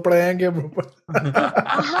 bro. Prank hai, bro. Prank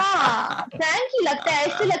ही लगता है.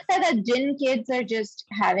 ऐसे लगता है that Jinn kids are just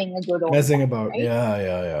having a good old messing time, about. right?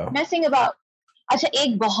 Yeah. Messing about. अच्छा,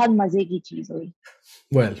 एक बहुत मजे की चीज हुई.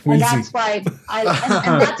 Well, we'll that's see. why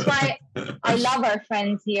and that's why I love our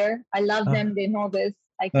friends here. I love them. They know this.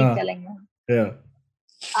 I keep telling them. Yeah.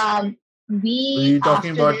 Are you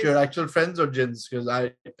talking about your actual friends or Jinns? Because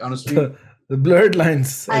I honestly the blurred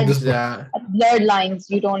lines. Blurred lines.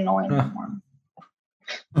 You don't know anymore.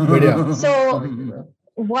 But yeah. So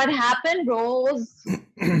what happened, Rose,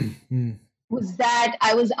 was that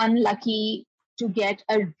I was unlucky to get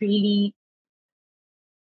a really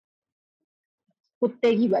kutte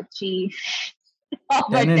ki bachi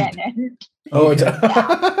of a tenant. Oh,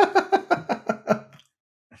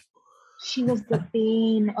 She was the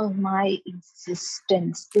bane of my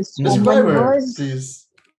existence. This woman was please.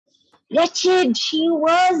 Wretched. She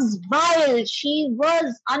was vile. She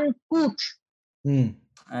was uncouth.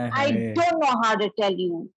 I don't know how to tell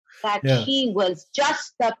you that she was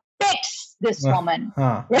just the pits, this woman.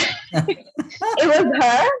 It was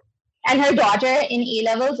her and her daughter in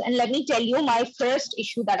A-levels. And let me tell you, my first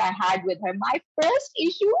issue that I had with her,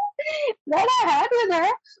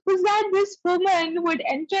 was that this woman would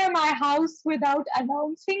enter my house without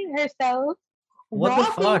announcing herself. What the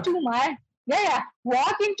fuck?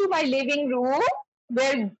 Walk into my living room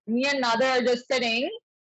where me and Nada are just sitting,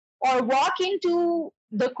 or walk into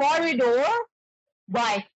the corridor.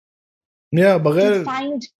 Why? Yeah,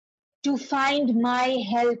 to find my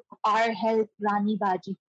help, our help, Rani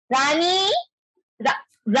Baji. Rani?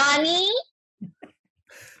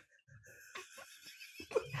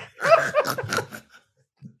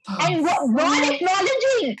 And not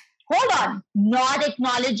acknowledging. Hold on. Not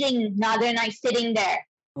acknowledging Nader and I sitting there.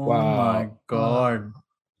 Oh my God.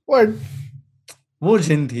 What? वो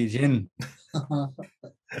Jinn थी, Jinn.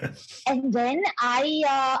 And then I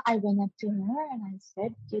went up to her and I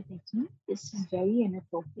said, this is very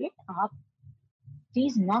inappropriate.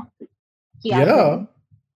 Please not किया करें.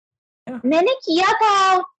 मैंने किया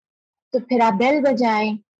था. तो फिर आप बेल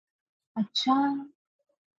बजाए. अच्छा.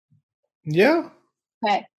 Yeah.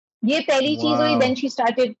 Okay. ये पहली चीज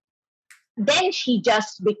हुई. Then she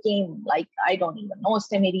just became like, I don't even know,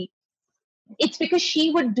 Stemiri. It's because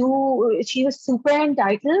she was super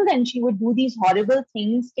entitled and she would do these horrible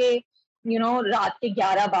things raat ke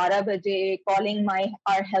 11-12 baje calling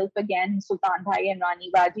our help again, Sultan Bhai and Rani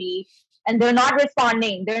Baji, and they're not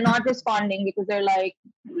responding because they're like,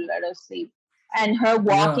 let us sleep. And her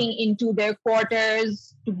walking into their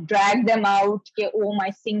quarters to drag them out, oh, my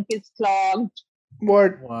sink is clogged,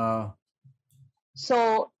 What? Wow. So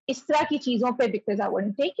इस तरह की चीजों पे because I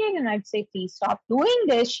wouldn't take it and I'd say please stop doing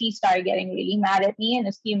this, she started getting really mad at me and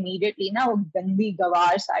उसकी immediately ना वो गंदी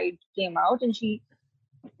गवार side came out and she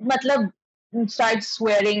मतलब started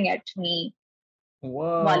swearing at me.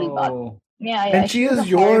 वाली बात. Wow. Yeah, And she was is a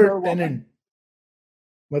your horrible woman. tenant.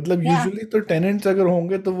 मतलब Yeah. usually तो tenants अगर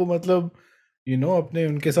होंगे तो वो मतलब अपने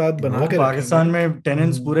उनके साथ बना Bro, के पाकिस्तान रखेंगे. में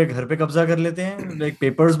tenants पूरे घर पे कब्जा कर लेते हैं, like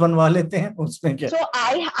papers बनवा लेते हैं, उसमें क्या? So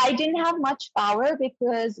I didn't have much power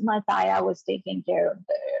because my Taya was taking care of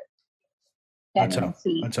the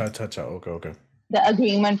tenancy. अच्छा. Okay. The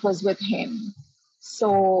agreement was with him,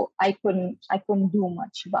 so I couldn't do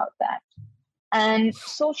much about that. And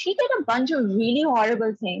so she did a bunch of really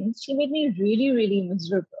horrible things. She made me really, really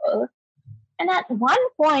miserable. And at one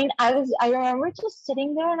point, I remember just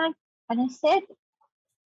sitting there and I said,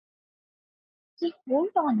 "Hey, hold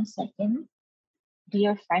on a second,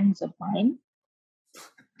 dear friends of mine.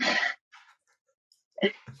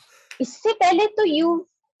 इससे पहले तो you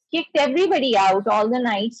kicked everybody out, all the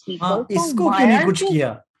nice people. So इसको क्यों नहीं कुछ किया?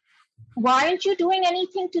 Why aren't you doing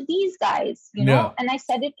anything to these guys? You know?" And I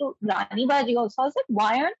said it to Rani Baji also. I was like,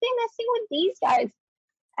 "Why aren't they messing with these guys?"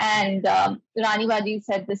 And Rani Baji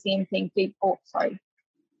said the same thing.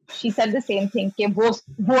 She said the same thing. कि वो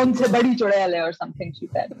उनसे बड़ी चुड़ैल है or something. She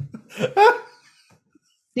said.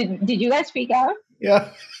 Did you guys freak out? Yeah.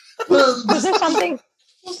 Was there something?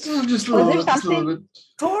 Just a little bit.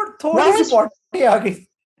 थोड़ी सी potty आ गई.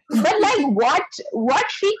 But like, what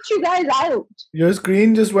freaked you guys out? Your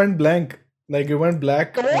screen just went blank. Like it went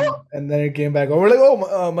black and then it came back. Oh, we're like,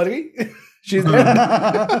 oh, Mari, she's dead.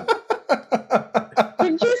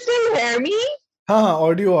 Did you still hear me?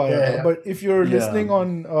 Audio aaya. Yeah. But if you're listening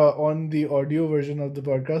on the audio version of the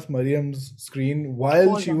podcast, Mariam's screen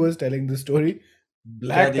while she was telling the story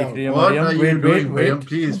blacked out. What are you doing, Mariam?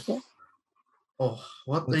 Please. Oh,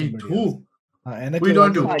 what are you doing? We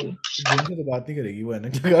don't do. जिन से तो बात नहीं करेगी वो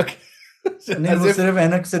ऐनक लगा के. नहीं वो सिर्फ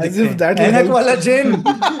ऐनक से दिखते हैं. that ऐनक वाला जिन.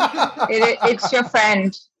 It's your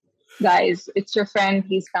friend, guys. It's your friend.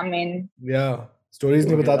 Please come in. Yeah. Stories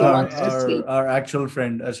नहीं बताता. Our actual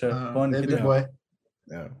friend. अच्छा कौन किधर? Boy.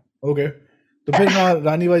 Yeah. Okay. तो फिर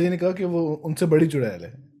रानी बाजी ने कहा कि वो उनसे बड़ी चुड़ैल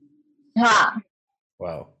है. हाँ.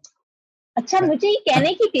 Wow. अच्छा मुझे ये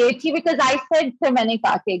कहने की देर थी because I said फिर मैंने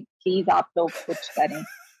कहा कि please आप लोग कुछ करें.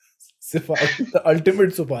 The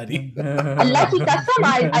ultimate supari. Allah ki kasam,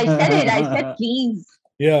 I said it. I said please.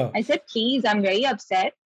 Yeah. I said please. I'm very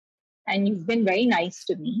upset, and you've been very nice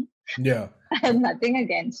to me. Yeah. I have nothing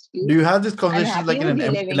against you. Do you have this conversation like in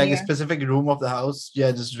a here. specific room of the house?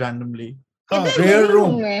 Yeah, just randomly. Prayer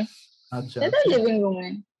room. There's a living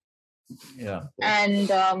room. Yeah.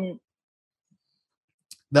 And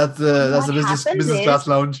that's the business class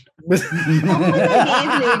lounge.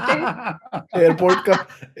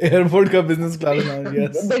 Airport ka business class lounge.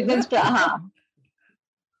 Yes. Business class.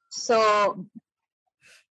 So,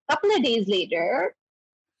 couple of days later,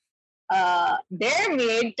 their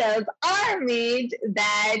maid tells our maid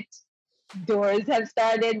that doors have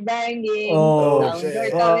started banging. Sounds are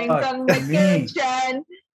coming from the kitchen.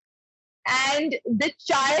 And the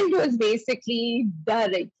child was basically डर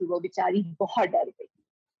रही थी. वो बेचारी बहुत डर गई.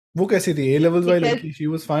 वो कैसी थी? A levels वाली लड़की. She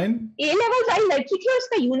was fine. A levels वाली लड़की थी और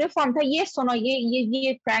उसका यूनिफॉर्म था. ये सुनो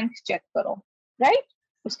ये प्रैंक चेक करो. Right?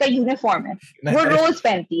 उसका यूनिफॉर्म है. वो रोज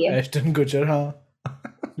पहनती है. Ashton Kutcher हाँ.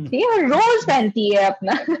 ये वो रोज पहनती है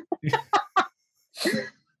अपना.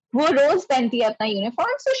 वो रोज पहनती है अपना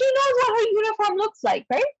uniform. So she knows what her uniform looks like,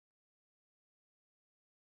 right?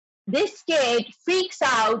 This kid freaks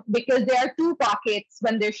out because there are 2 pockets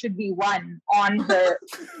when there should be 1 on her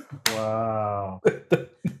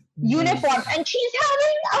uniform, and she's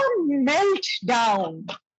having a meltdown.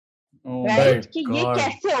 Right? कि ये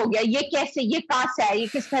कैसे हो गया? ये कैसे? ये कहाँ से आया? ये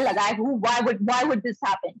किसने लगाया? Why would this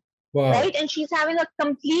happen? Wow. Right? And she's having a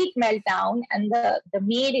complete meltdown, and the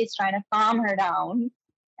maid is trying to calm her down,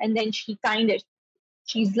 and then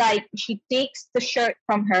she's like, she takes the shirt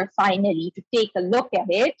from her finally to take a look at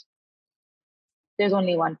it. There's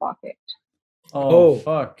only 1 pocket. Oh,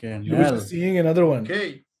 fucking you were seeing another one.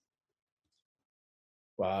 Okay.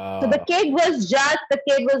 Wow. So the kid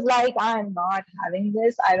was like, I'm not having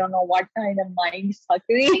this. I don't know what kind of mind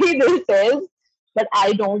suckery this is, but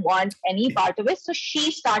I don't want any part of it. So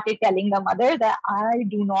she started telling the mother that I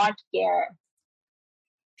do not care.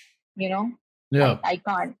 You know? Yeah. I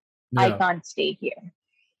can't stay here.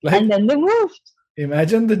 Like, and then they moved.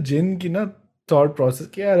 Imagine the Jinn की ना thought process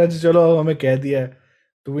कि यार अच्छा चलो हमें कह दिया है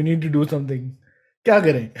तो we need to do something. क्या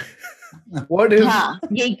करें? What if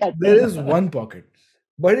there is 1 pocket?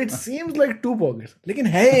 but it seems like 2 pockets. लेकिन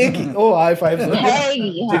है एक ही. Oh, high five. है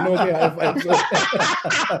ही, जिन्हों के high five.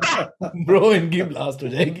 Bro, इनकी blast हो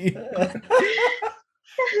जाएगी.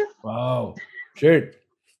 Wow. Shit.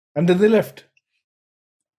 And then they left.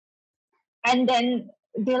 And then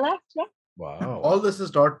they left. Yeah. Wow. All this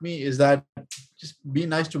has taught me is that just be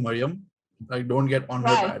nice to Mariam. Like, don't get on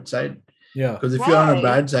her Right. bad side. Yeah. Because if you're on her Why?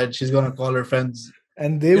 bad side, she's gonna call her friends.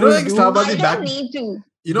 And they You know, will like do. Starbucks I back. don't need to.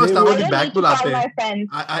 You know, They I Starbucks don't back need to will call my aate. friends.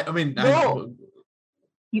 I mean, Bro.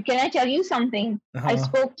 Can I tell you something? I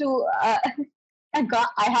spoke to.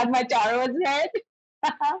 I had my tarot's head.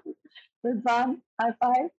 Rizwan, high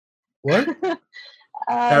five. What?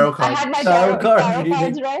 Tarot I card. had my Tarot tarot card cards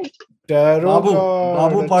reading. right. Tarot Babu. card.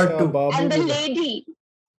 Babu part अच्छा, 2. Babu And the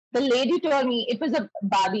बोला. lady told me it was a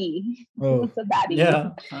babi. Oh. It was a babi. Yeah.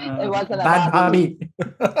 It wasn't a Bad babi. baby.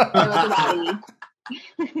 It was a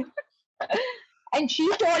babi. And she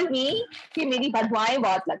told me कि मेरी बदुआएं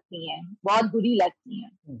बहुत लगती हैं, बहुत बुरी लगती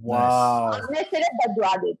हैं. Wow. मैं सिर्फ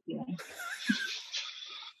बदुआ देती हूँ.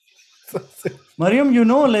 Mariam, you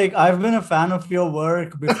know, like I've been a fan of your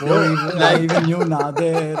work before I even knew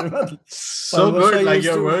Nadir. So good, like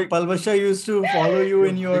your work. Palvasha used to follow you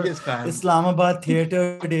in your biggest fan. Islamabad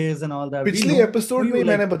theater days and all that. We पिछली know episode you, में like-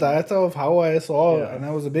 मैंने बताया था of how I saw Yeah. and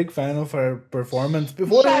I was a big fan of her performance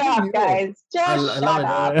before I Shut even up, knew her. guys. Just I shut love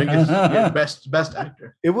it. up. Biggest, yeah, best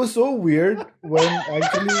actor. It was so weird when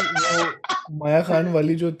actually Maya Khan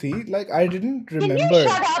wali jo thi, like I didn't Can you remember.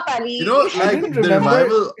 shut up, Ali? You know, I like didn't the remember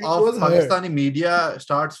revival it of was her. Pakistani media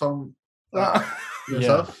starts from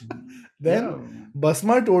yourself. Then Yeah.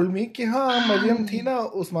 Basma told me कि हाँ Mariam थी ना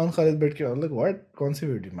Usman Khalid बैठ के. I was like, what? कौन सी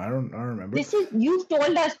video? I don't remember. This is you've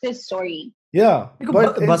told us this story. Yeah,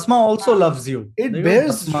 but Basma also loves you. it Like,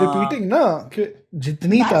 bears Basma- repeating ना कि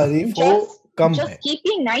जितनी तारीफ हो कम Just है. keep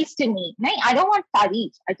being nice to me. No, I don't want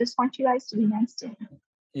tarif. I just want you guys to be nice to me.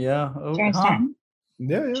 Yeah. Do you understand?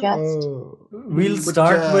 Yeah. Just- We'll कुछ,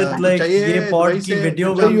 start with कुछ like चाहिए, ये pod वही की से-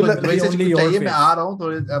 video कुछ will चाहिए, be वही से only कुछ your चाहिए, मैं face. आ रहा हूँ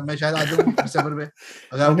थोड़े, अब मैं शायद आ जाऊँ दिसंबर में.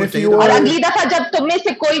 अगर आपको And if चाहिए you तो और are- अगली दफा जब तुम में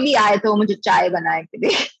से कोई भी आए तो मुझे चाय बनाए के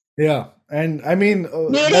दे. Yeah, and I mean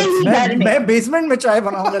मेरे that's- ही घर में. मैं बेसमेंट में चाय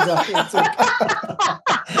बनाऊंगा जाके. It's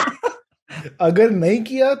okay. अगर नहीं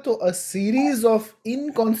किया तो a series of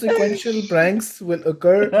inconsequential pranks will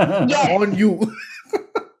occur Yes. on you.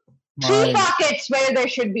 3 pockets where there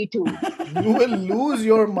should be 2. You will lose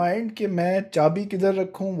your mind कि मैं चाबी किधर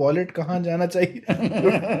रखूं, वॉलेट कहाँ जाना चाहिए.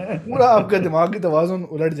 पूरा आपका दिमाग की तवाज़ुन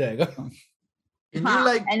उलट जाएगा. Can हाँ, you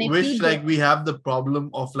like and if wish he like we have the problem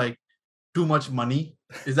of like too much money?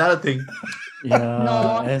 Is that a thing? No.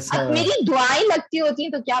 ऐसा. अब मेरी दुआएं लगती होती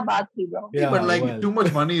हैं तो क्या बात थी bro? Yeah, but like well. too much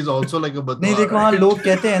money is also like a badua. नहीं देखो हाँ लोग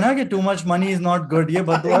कहते हैं ना कि too much money is not good. ये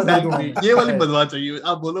बदवा दे दो Exactly. हमें. ये वाली बदवा चाहिए.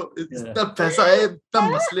 आप बोलो इतना पैसा है, इतना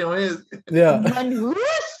मसले हुए. Yeah.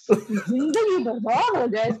 मनहूस जिंदगी बर्बाद हो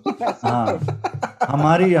जाए इसकी पैसे से.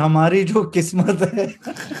 हाँ हमारी जो किस्मत है.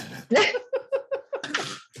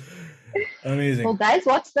 Amazing. So guys,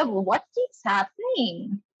 what keeps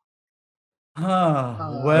happening? हाँ.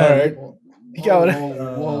 All right. क्या हो रहा है?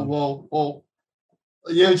 Whoa.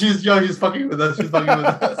 Yeah, she's fucking with us. She's fucking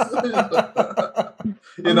with us.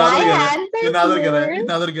 ये My नादर कर hands are ये नादर कर clear. ये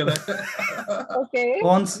नादर कर Okay.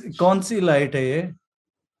 कौन सी लाइट है ये?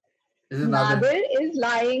 Is it Nadar? Nadir is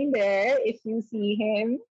lying there if you see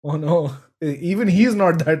him. Oh no. Even he's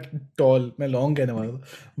not that tall. मैं long कहने वाला था.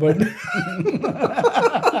 But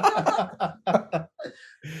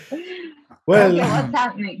well, Okay, what's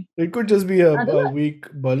happening? it could just be a Nadir? weak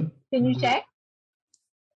bulb. Can you check?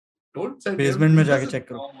 Don't say basement में जाके check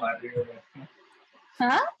करो.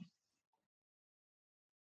 Huh?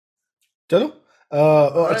 चलो.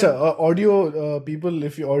 अच्छा, audio people,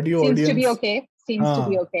 if you audio Seems audience. to be okay. Seems to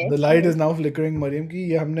be okay. The light is now flickering. Maryam की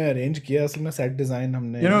ये हमने arrange किया असल में set design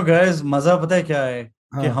हमने. You know guys, मजा पता है क्या है?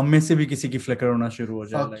 कि हाँ. हम में से भी किसी की फ्लिकर होना शुरू हो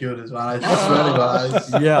जाए. Fuck you, Rizwan. I swear to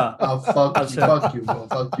God. Yeah. Oh, fuck you, bro.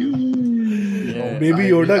 Fuck you. Yeah. Baby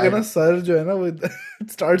Yoda का ना सर जो है ना वो it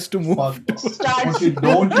starts to move. Fuck. Starts Don't you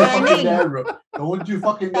fucking turning. dare, bro. Don't you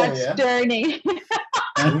fucking dare, Starts yeah? turning.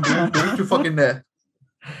 Don't you fucking dare.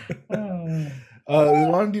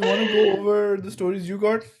 Rizwan, do you want to go over the stories you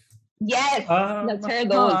got? Yes. Let's hear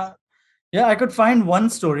those. Yeah, I could find one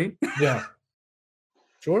story. Yeah.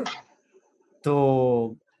 Sure. तो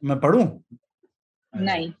मैं पढ़ूं?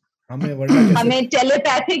 नहीं. हमें वरना कैसे? हमें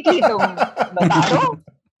telepathy तुम बता दो.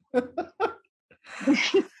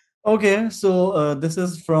 Okay, so this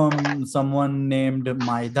is from someone named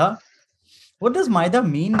Maida. What does Maida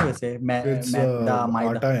mean वैसे? It's Maida.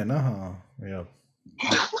 आटा है ना हाँ.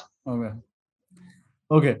 Yeah.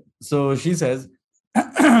 Okay, so she says,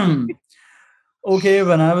 Okay,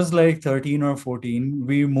 when I was like 13 or 14,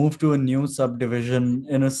 we moved to a new subdivision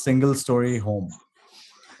in a single story home.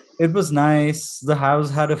 It was nice. The house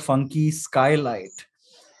had a funky skylight.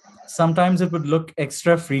 Sometimes it would look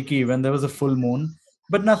extra freaky when there was a full moon,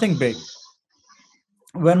 but nothing big.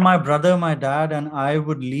 When my brother, my dad, and I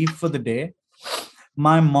would leave for the day,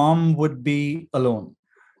 my mom would be alone.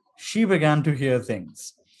 She began to hear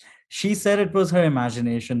things. She said it was her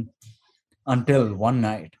imagination until one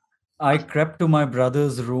night. I crept to my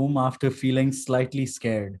brother's room after feeling slightly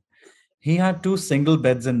scared. He had two single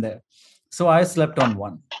beds in there, so I slept on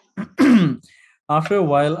one. After a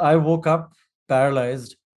while, I woke up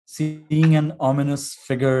paralyzed, seeing an ominous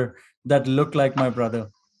figure that looked like my brother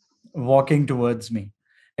walking towards me,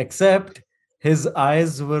 except his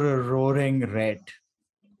eyes were a roaring red.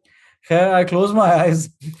 Here, I closed my eyes.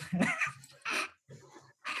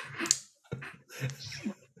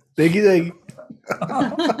 देखी जाएगी.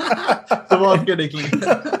 तो आपके निकली.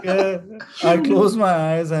 I closed my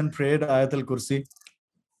eyes and prayed Ayatul Kursi.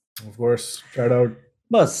 Of course, shout out.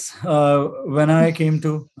 Bus. When I came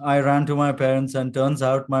to, I ran to my parents, and turns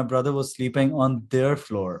out my brother was sleeping on their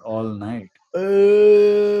floor all night.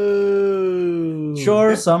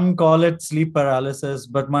 Sure, some call it sleep paralysis,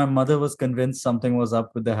 but my mother was convinced something was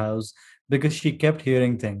up with the house because she kept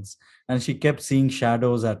hearing things and she kept seeing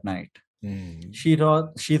shadows at night. She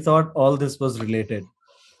thought all this was related.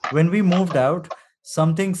 When we moved out,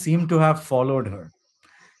 something seemed to have followed her.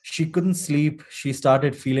 She couldn't sleep. She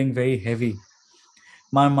started feeling very heavy.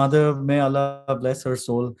 My mother, may Allah bless her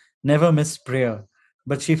soul, never missed prayer,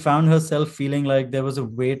 but she found herself feeling like there was a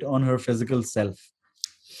weight on her physical self.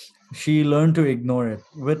 She learned to ignore it.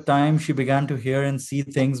 With time, she began to hear and see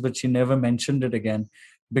things, but she never mentioned it again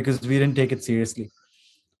because we didn't take it seriously.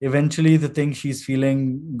 Eventually, the thing she's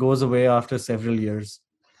feeling goes away after several years.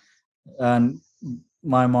 And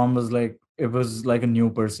my mom was like, it was like a new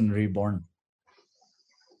person reborn.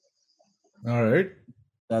 All right.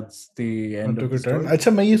 That's the end Took of the a turn. story.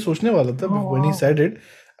 अच्छा, मैं ये सोचने वाला था when he said it,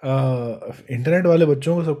 internet वाले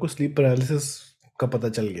बच्चों को सबको sleep paralysis का पता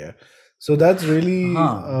चल गया. So that's really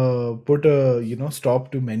put a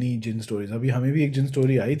stop to many jinn stories. अभी हमें भी एक jinn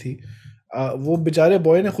story आई थी. वो बेचारे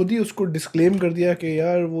बॉय ने खुद ही उसको डिस्क्लेम कर दिया कि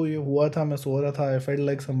यार वो ये हुआ था, मैं सो रहा था, I felt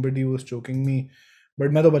like somebody was choking me,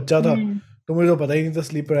 but मैं तो बच्चा था, तो मुझे तो पता ही नहीं था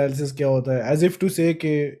स्लीप पैरालिसिस क्या होता है, एज इफ टू से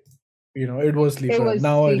कि it was sleep,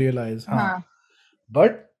 now I realise. हाँ,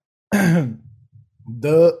 but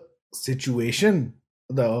the situation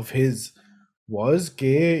of his was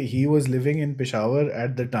ke he was living in Peshawar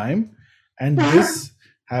at the time, and this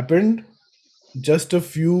happened just a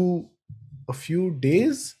few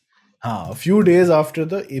days after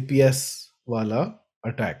the APS wala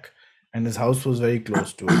attack, and his house was very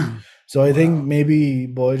close to it. So I think maybe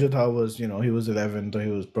boy jo tha was, he was 11, so he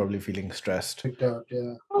was probably feeling stressed. Yeah.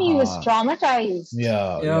 He was traumatized.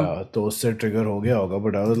 Yeah. तो उससे trigger हो गया होगा,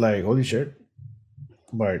 but I was like, holy shit.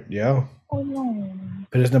 But yeah. Oh no.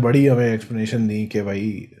 फिर इसने बड़ी हमें explanation दी कि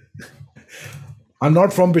भाई I'm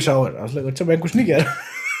not from Peshawar. I was like, अच्छा मैं कुछ नहीं कह रहा.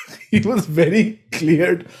 He was very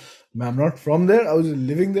clear. I'm not from there. I was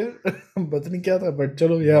living there. पता नहीं क्या था, but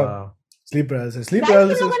चलो yeah. Wow. Sleep paralysis.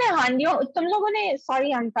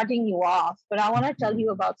 Sorry, I'm cutting you off, but I want to tell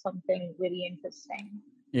you about something very interesting.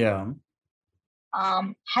 Yeah.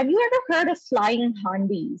 Have you ever heard of flying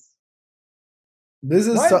handis? This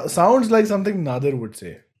is sounds like something Nader would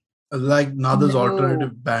say. Like Nader's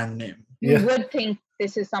alternative band name. You would think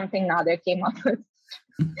this is something Nader came up with.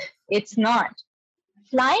 It's not.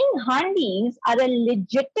 Flying handis are a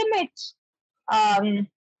legitimate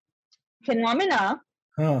phenomena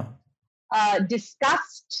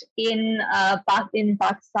discussed in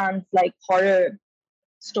Pakistan's like horror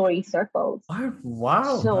story circles.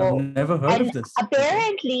 Wow! So, I've never heard of this.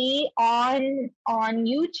 Apparently, on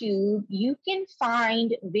YouTube, you can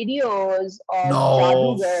find videos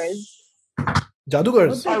of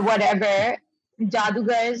jadugars or whatever,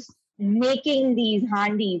 jadugars making these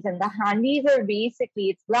handis, and the handis are basically,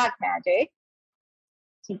 it's black magic.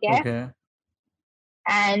 Okay.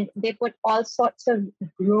 And they put all sorts of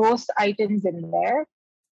gross items in there,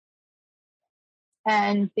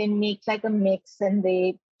 and they make like a mix and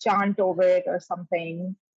they chant over it or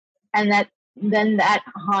something, and then that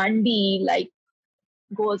handi like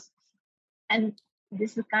goes, and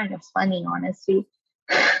this is kind of funny, honestly.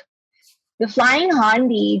 The flying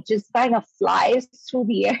handi just kind of flies through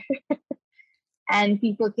the air and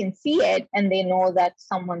people can see it and they know that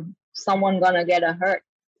someone gonna get a hurt,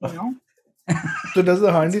 So does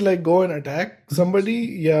the handi like go and attack somebody?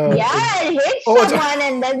 Yeah, it hits someone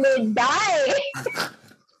and then they die.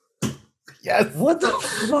 Yes. What the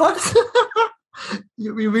fuck?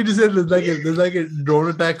 You mean to say there's like a drone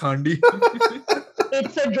attack handi?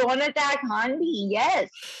 It's a drone attack handi, yes.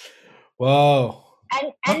 Wow.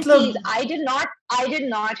 And please, I did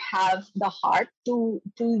not have the heart to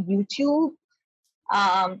YouTube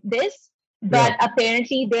this, but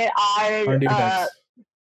apparently there are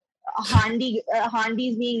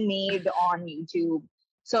handis being made on YouTube.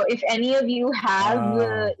 So if any of you have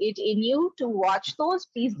it in you to watch those,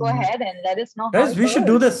 please go ahead and let us know. Guys, we should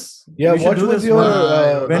do this. Yeah, we should do this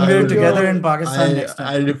when we're together in Pakistan next time.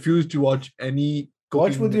 I refuse to watch any.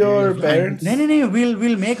 Watch with your parents. नहीं,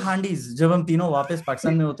 we'll make handis जब हम तीनों वापस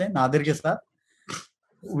पाकिस्तान में होते हैं नादिर के साथ.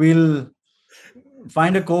 We'll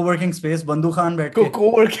find a co-working space. बंदू Khan बैठ के.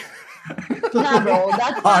 Co-working. No, bro,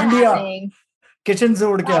 that's not happening. Kitchen से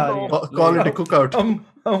उड़ के आ रही है. Call it a cookout. हम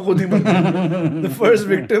खुद ही बनते. The first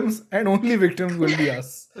victims and only victims will be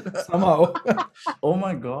us somehow. Oh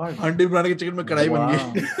my God. Handi बनाने के चिकन में कढ़ाई बन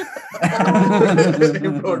गई.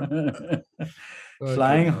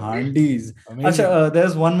 Flying handis. Achha,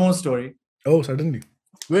 there's one more story. Oh, certainly.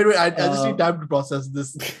 Wait, I just need time to process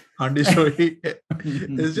this handi story.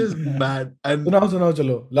 It's just mad. And सुनाओ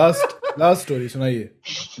चलो. Last story सुनाइए.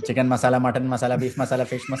 Chicken masala, mutton masala, beef masala,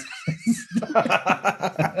 fish masala.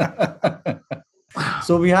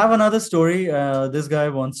 So we have another story. This guy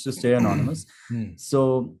wants to stay anonymous.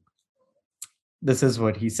 So this is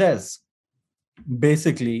what he says.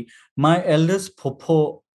 Basically, my eldest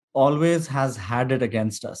Popo always has had it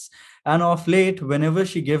against us. And of late, whenever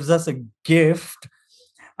she gives us a gift,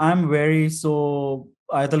 I'm very so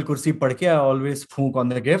Ayatul Kursi padh ke I always phook on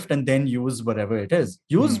the gift and then use whatever it is.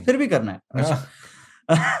 Use फिर भी करना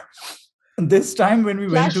है. This time when we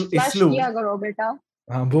went to Islu. किया करो बेटा.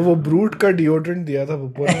 हाँ वो brute का डिओड्रेंट दिया था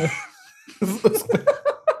वो ने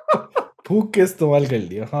फूक के इस्तेमाल कर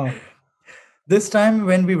लिया. हाँ. This time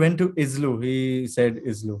when we went to Islu, he said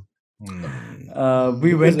Islu.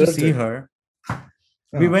 We went to see her.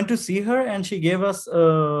 We went to see her and she gave us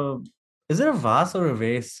is it a vase or a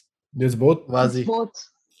vase? There's both. Vazi. Both.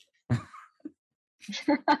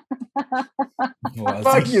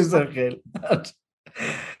 Fuck you, Sarkil.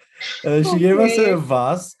 She gave us a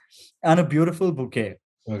vase and a beautiful bouquet.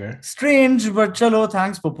 Okay. Strange, but chalo,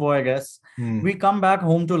 thanks, Popo, I guess. We come back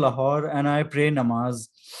home to Lahore and I pray namaz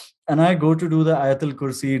and I go to do the Ayatul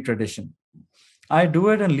Kursi tradition. I do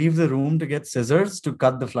it and leave the room to get scissors to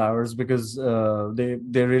cut the flowers because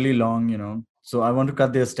they're really long, you know. So I want to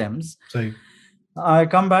cut their stems. Sorry. I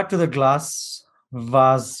come back to the glass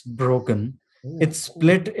vase broken. It's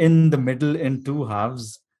split in the middle in two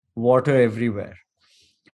halves, water everywhere.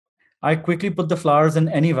 I quickly put the flowers in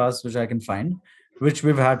any vase which I can find, which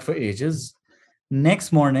we've had for ages.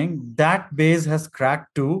 Next morning, that vase has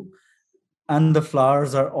cracked too, and the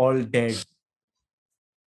flowers are all dead.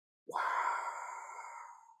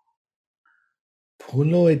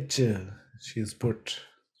 She's put.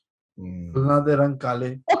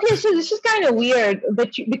 Okay, so this is kind of weird, but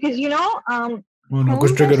because you know,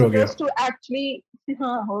 कुछ trigger हो गया. To actually,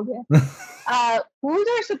 fools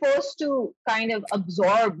are supposed to kind of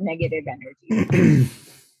absorb negative energy.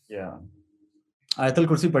 Yeah. Ayatul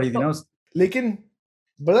Kursi पढ़ी थी ना. लेकिन,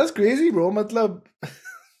 but that's crazy, bro. मतलब,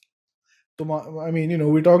 I mean, you know,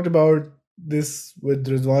 we talked about this with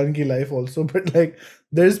Rizwan ki life also, but like,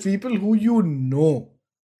 there's people who you know,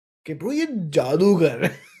 कि bro ये जादू कर रहे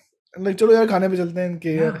हैं. Like, चलो यार खाने पे चलते हैं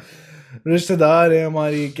इनके रिश्तेदार हैं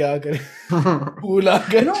हमारी क्या करें फूल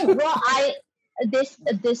आकर. No, bro,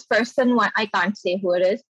 this person, I can't say who it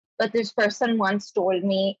is, but this person once told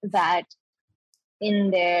me that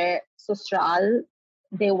in their sosral,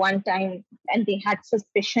 they one time, and they had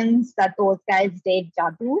suspicions that those guys did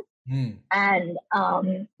jadoo. And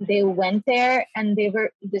they went there and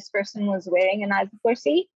this person was wearing an Ayatul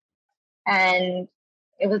Kursi and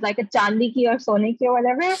it was like a chandi ki or sone ki or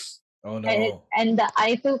whatever. Oh no. And the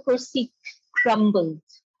Ayatul Kursi crumbled.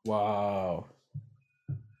 Wow.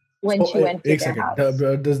 When she went to their house.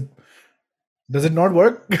 Does it not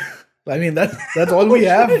work? I mean that's all we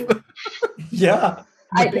have. Yeah.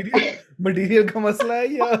 Material का मसला है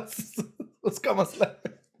या उसका मसला है?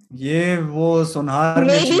 ये वो सुनहार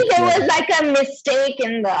maybe there was like a mistake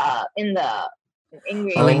in the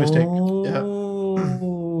ingredient. Mistake. Yeah.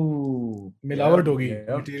 मिलावट होगी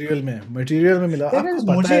मटेरियल में मिला.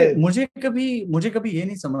 मुझे कभी ये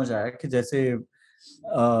नहीं समझ आया कि जैसे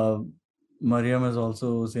Mariam is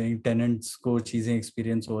also saying tenants को चीजें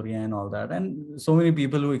experience हो रही हैं and all that, and so many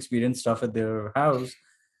people who experience stuff at their house,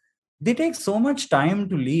 they take so much time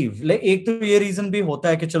to leave. Like एक तो ये reason भी होता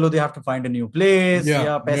है कि चलो they have to find a new place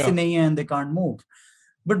या पैसे नहीं हैं and they can't move.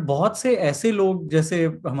 But बहुत से ऐसे लोग जैसे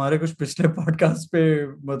हमारे कुछ पिछले पॉडकास्ट पे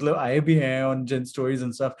मतलब आए भी हैं on Jinn stories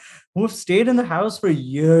and stuff who have stayed in the house for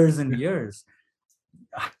years and years.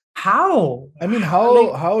 How? I mean,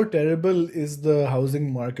 how terrible is the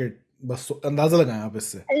housing market? बस अंदाजा लगाएं आप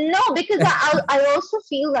इससे. No, because I also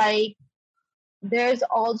feel like there's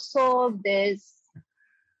also there's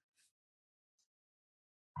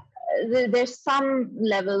some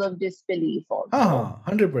level of disbelief also.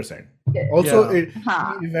 100%. Also,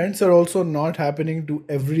 events are also not happening to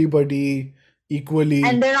everybody equally.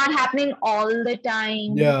 And they're not happening all the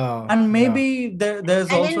time. Yeah. And maybe there's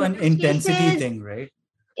And also an intensity thing, right?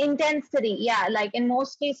 Intensity, yeah. Like in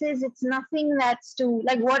most cases, it's nothing that's too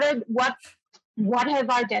like what have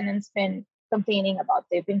our tenants been complaining about?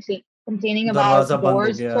 They've been complaining about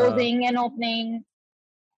doors closing and opening,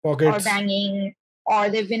 pockets, or banging, or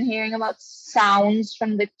they've been hearing about sounds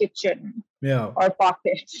from the kitchen, or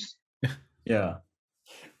pockets. Yeah.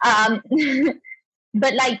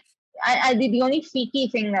 But like the only freaky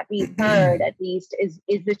thing that we've heard at least is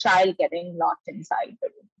the child getting locked inside the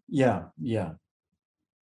room. Yeah.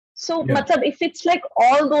 So, matlab, if it's like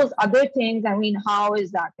all those other things, I mean, how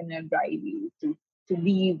is that going to drive you to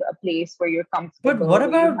leave a place where you're comfortable? But what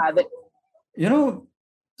about,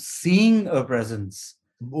 seeing a presence?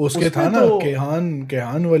 उसके था ना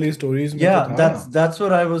केहान वाली stories में तो था. That's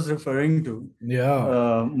what I was referring to.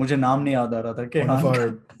 Yeah. मुझे नाम नहीं याद आ रहा था केहान. One of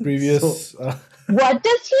our previous. What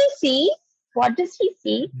does he see? What does he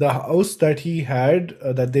see? The house that he had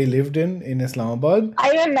that they lived in Islamabad.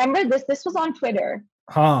 I remember this. This was on Twitter.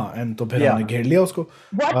 हाँ, and तो फिर हमने घेर लिया उसको.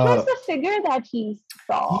 What was the figure that he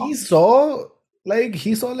saw? He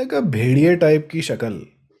saw like a भेड़िए type की शक्ल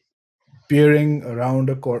peering around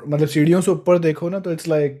a corner. मतलब सीढ़ियों से ऊपर देखो ना तो it's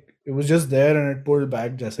like it was just there and it pulled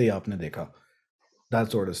back जैसे ही आपने देखा.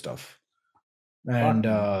 That sort of stuff. And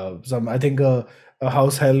I think a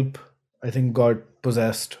house help got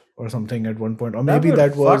possessed or something at one point, or maybe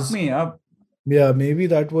that was fuck me up. Yeah, maybe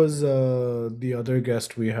that was the other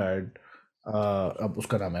guest we had. अब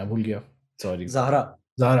उसका नाम है भूल गया. Sorry. Zahra.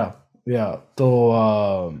 Yeah.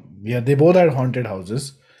 So they both had haunted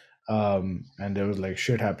houses. And there was like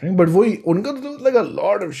shit happening. But उनका तो like a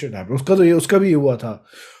lot of shit happened. उसका भी हुआ था.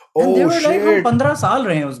 And they were like हम 15 साल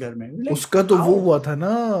रहे हैं उस घर में. उसका तो वो हुआ था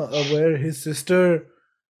ना where his sister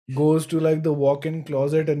goes to like the walk-in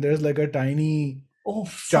closet and there's like a tiny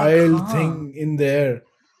child thing in there.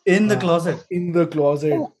 In the closet. In the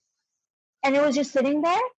closet. Oh. And it was just sitting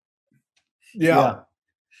there? Yeah.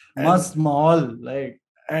 Must small like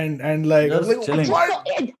and like chilling.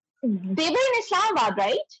 They were in Islamabad,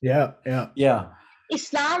 right? Yeah.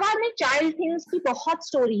 Islamabad में child things की बहुत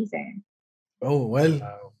stories हैं. Oh well.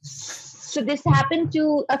 So this happened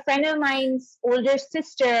to a friend of mine's older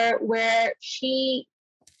sister, where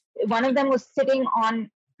one of them was sitting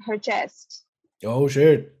on her chest. Oh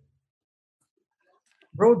shit.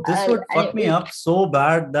 Bro, this would fuck me up so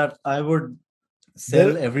bad that I would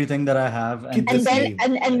sell everything that I have and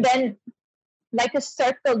then like a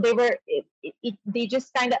circle, they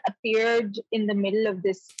just kind of appeared in the middle of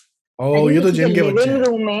this. Oh, ये तो जिन के बच्चे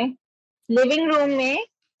हैं. Living room में,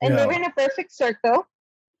 and they were in a perfect circle.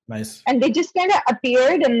 Nice. And they just kind of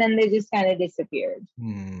appeared and then they just kind of disappeared.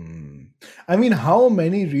 I mean, how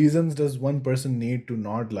many reasons does one person need to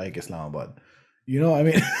not like Islamabad? I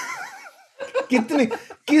mean,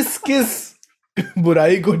 किस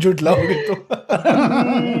बुराई को जुटलाओगे तो.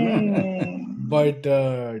 But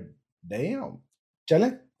damn.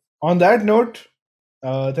 Chale. On that note,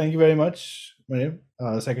 thank you very much, Mariam.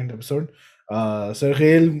 Second episode. Sir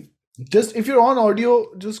Khail, just if you're on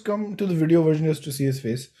audio, just come to the video version just to see his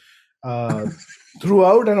face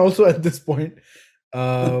throughout and also at this point.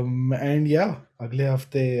 And yeah, अगले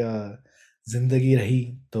हफ्ते जिंदगी रही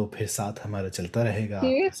तो फिर साथ हमारा चलता रहेगा.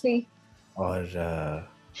 Seriously. और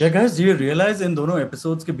Yeah, guys, do you realize in दोनों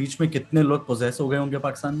episodes के बीच में कितने लोग possess हो गए होंगे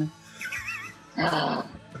पाकिस्तान में?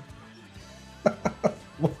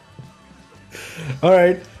 All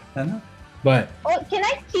right. Bye. Oh, can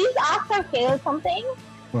I please ask Khail something?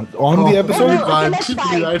 On the episode? No, let's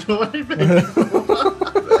try.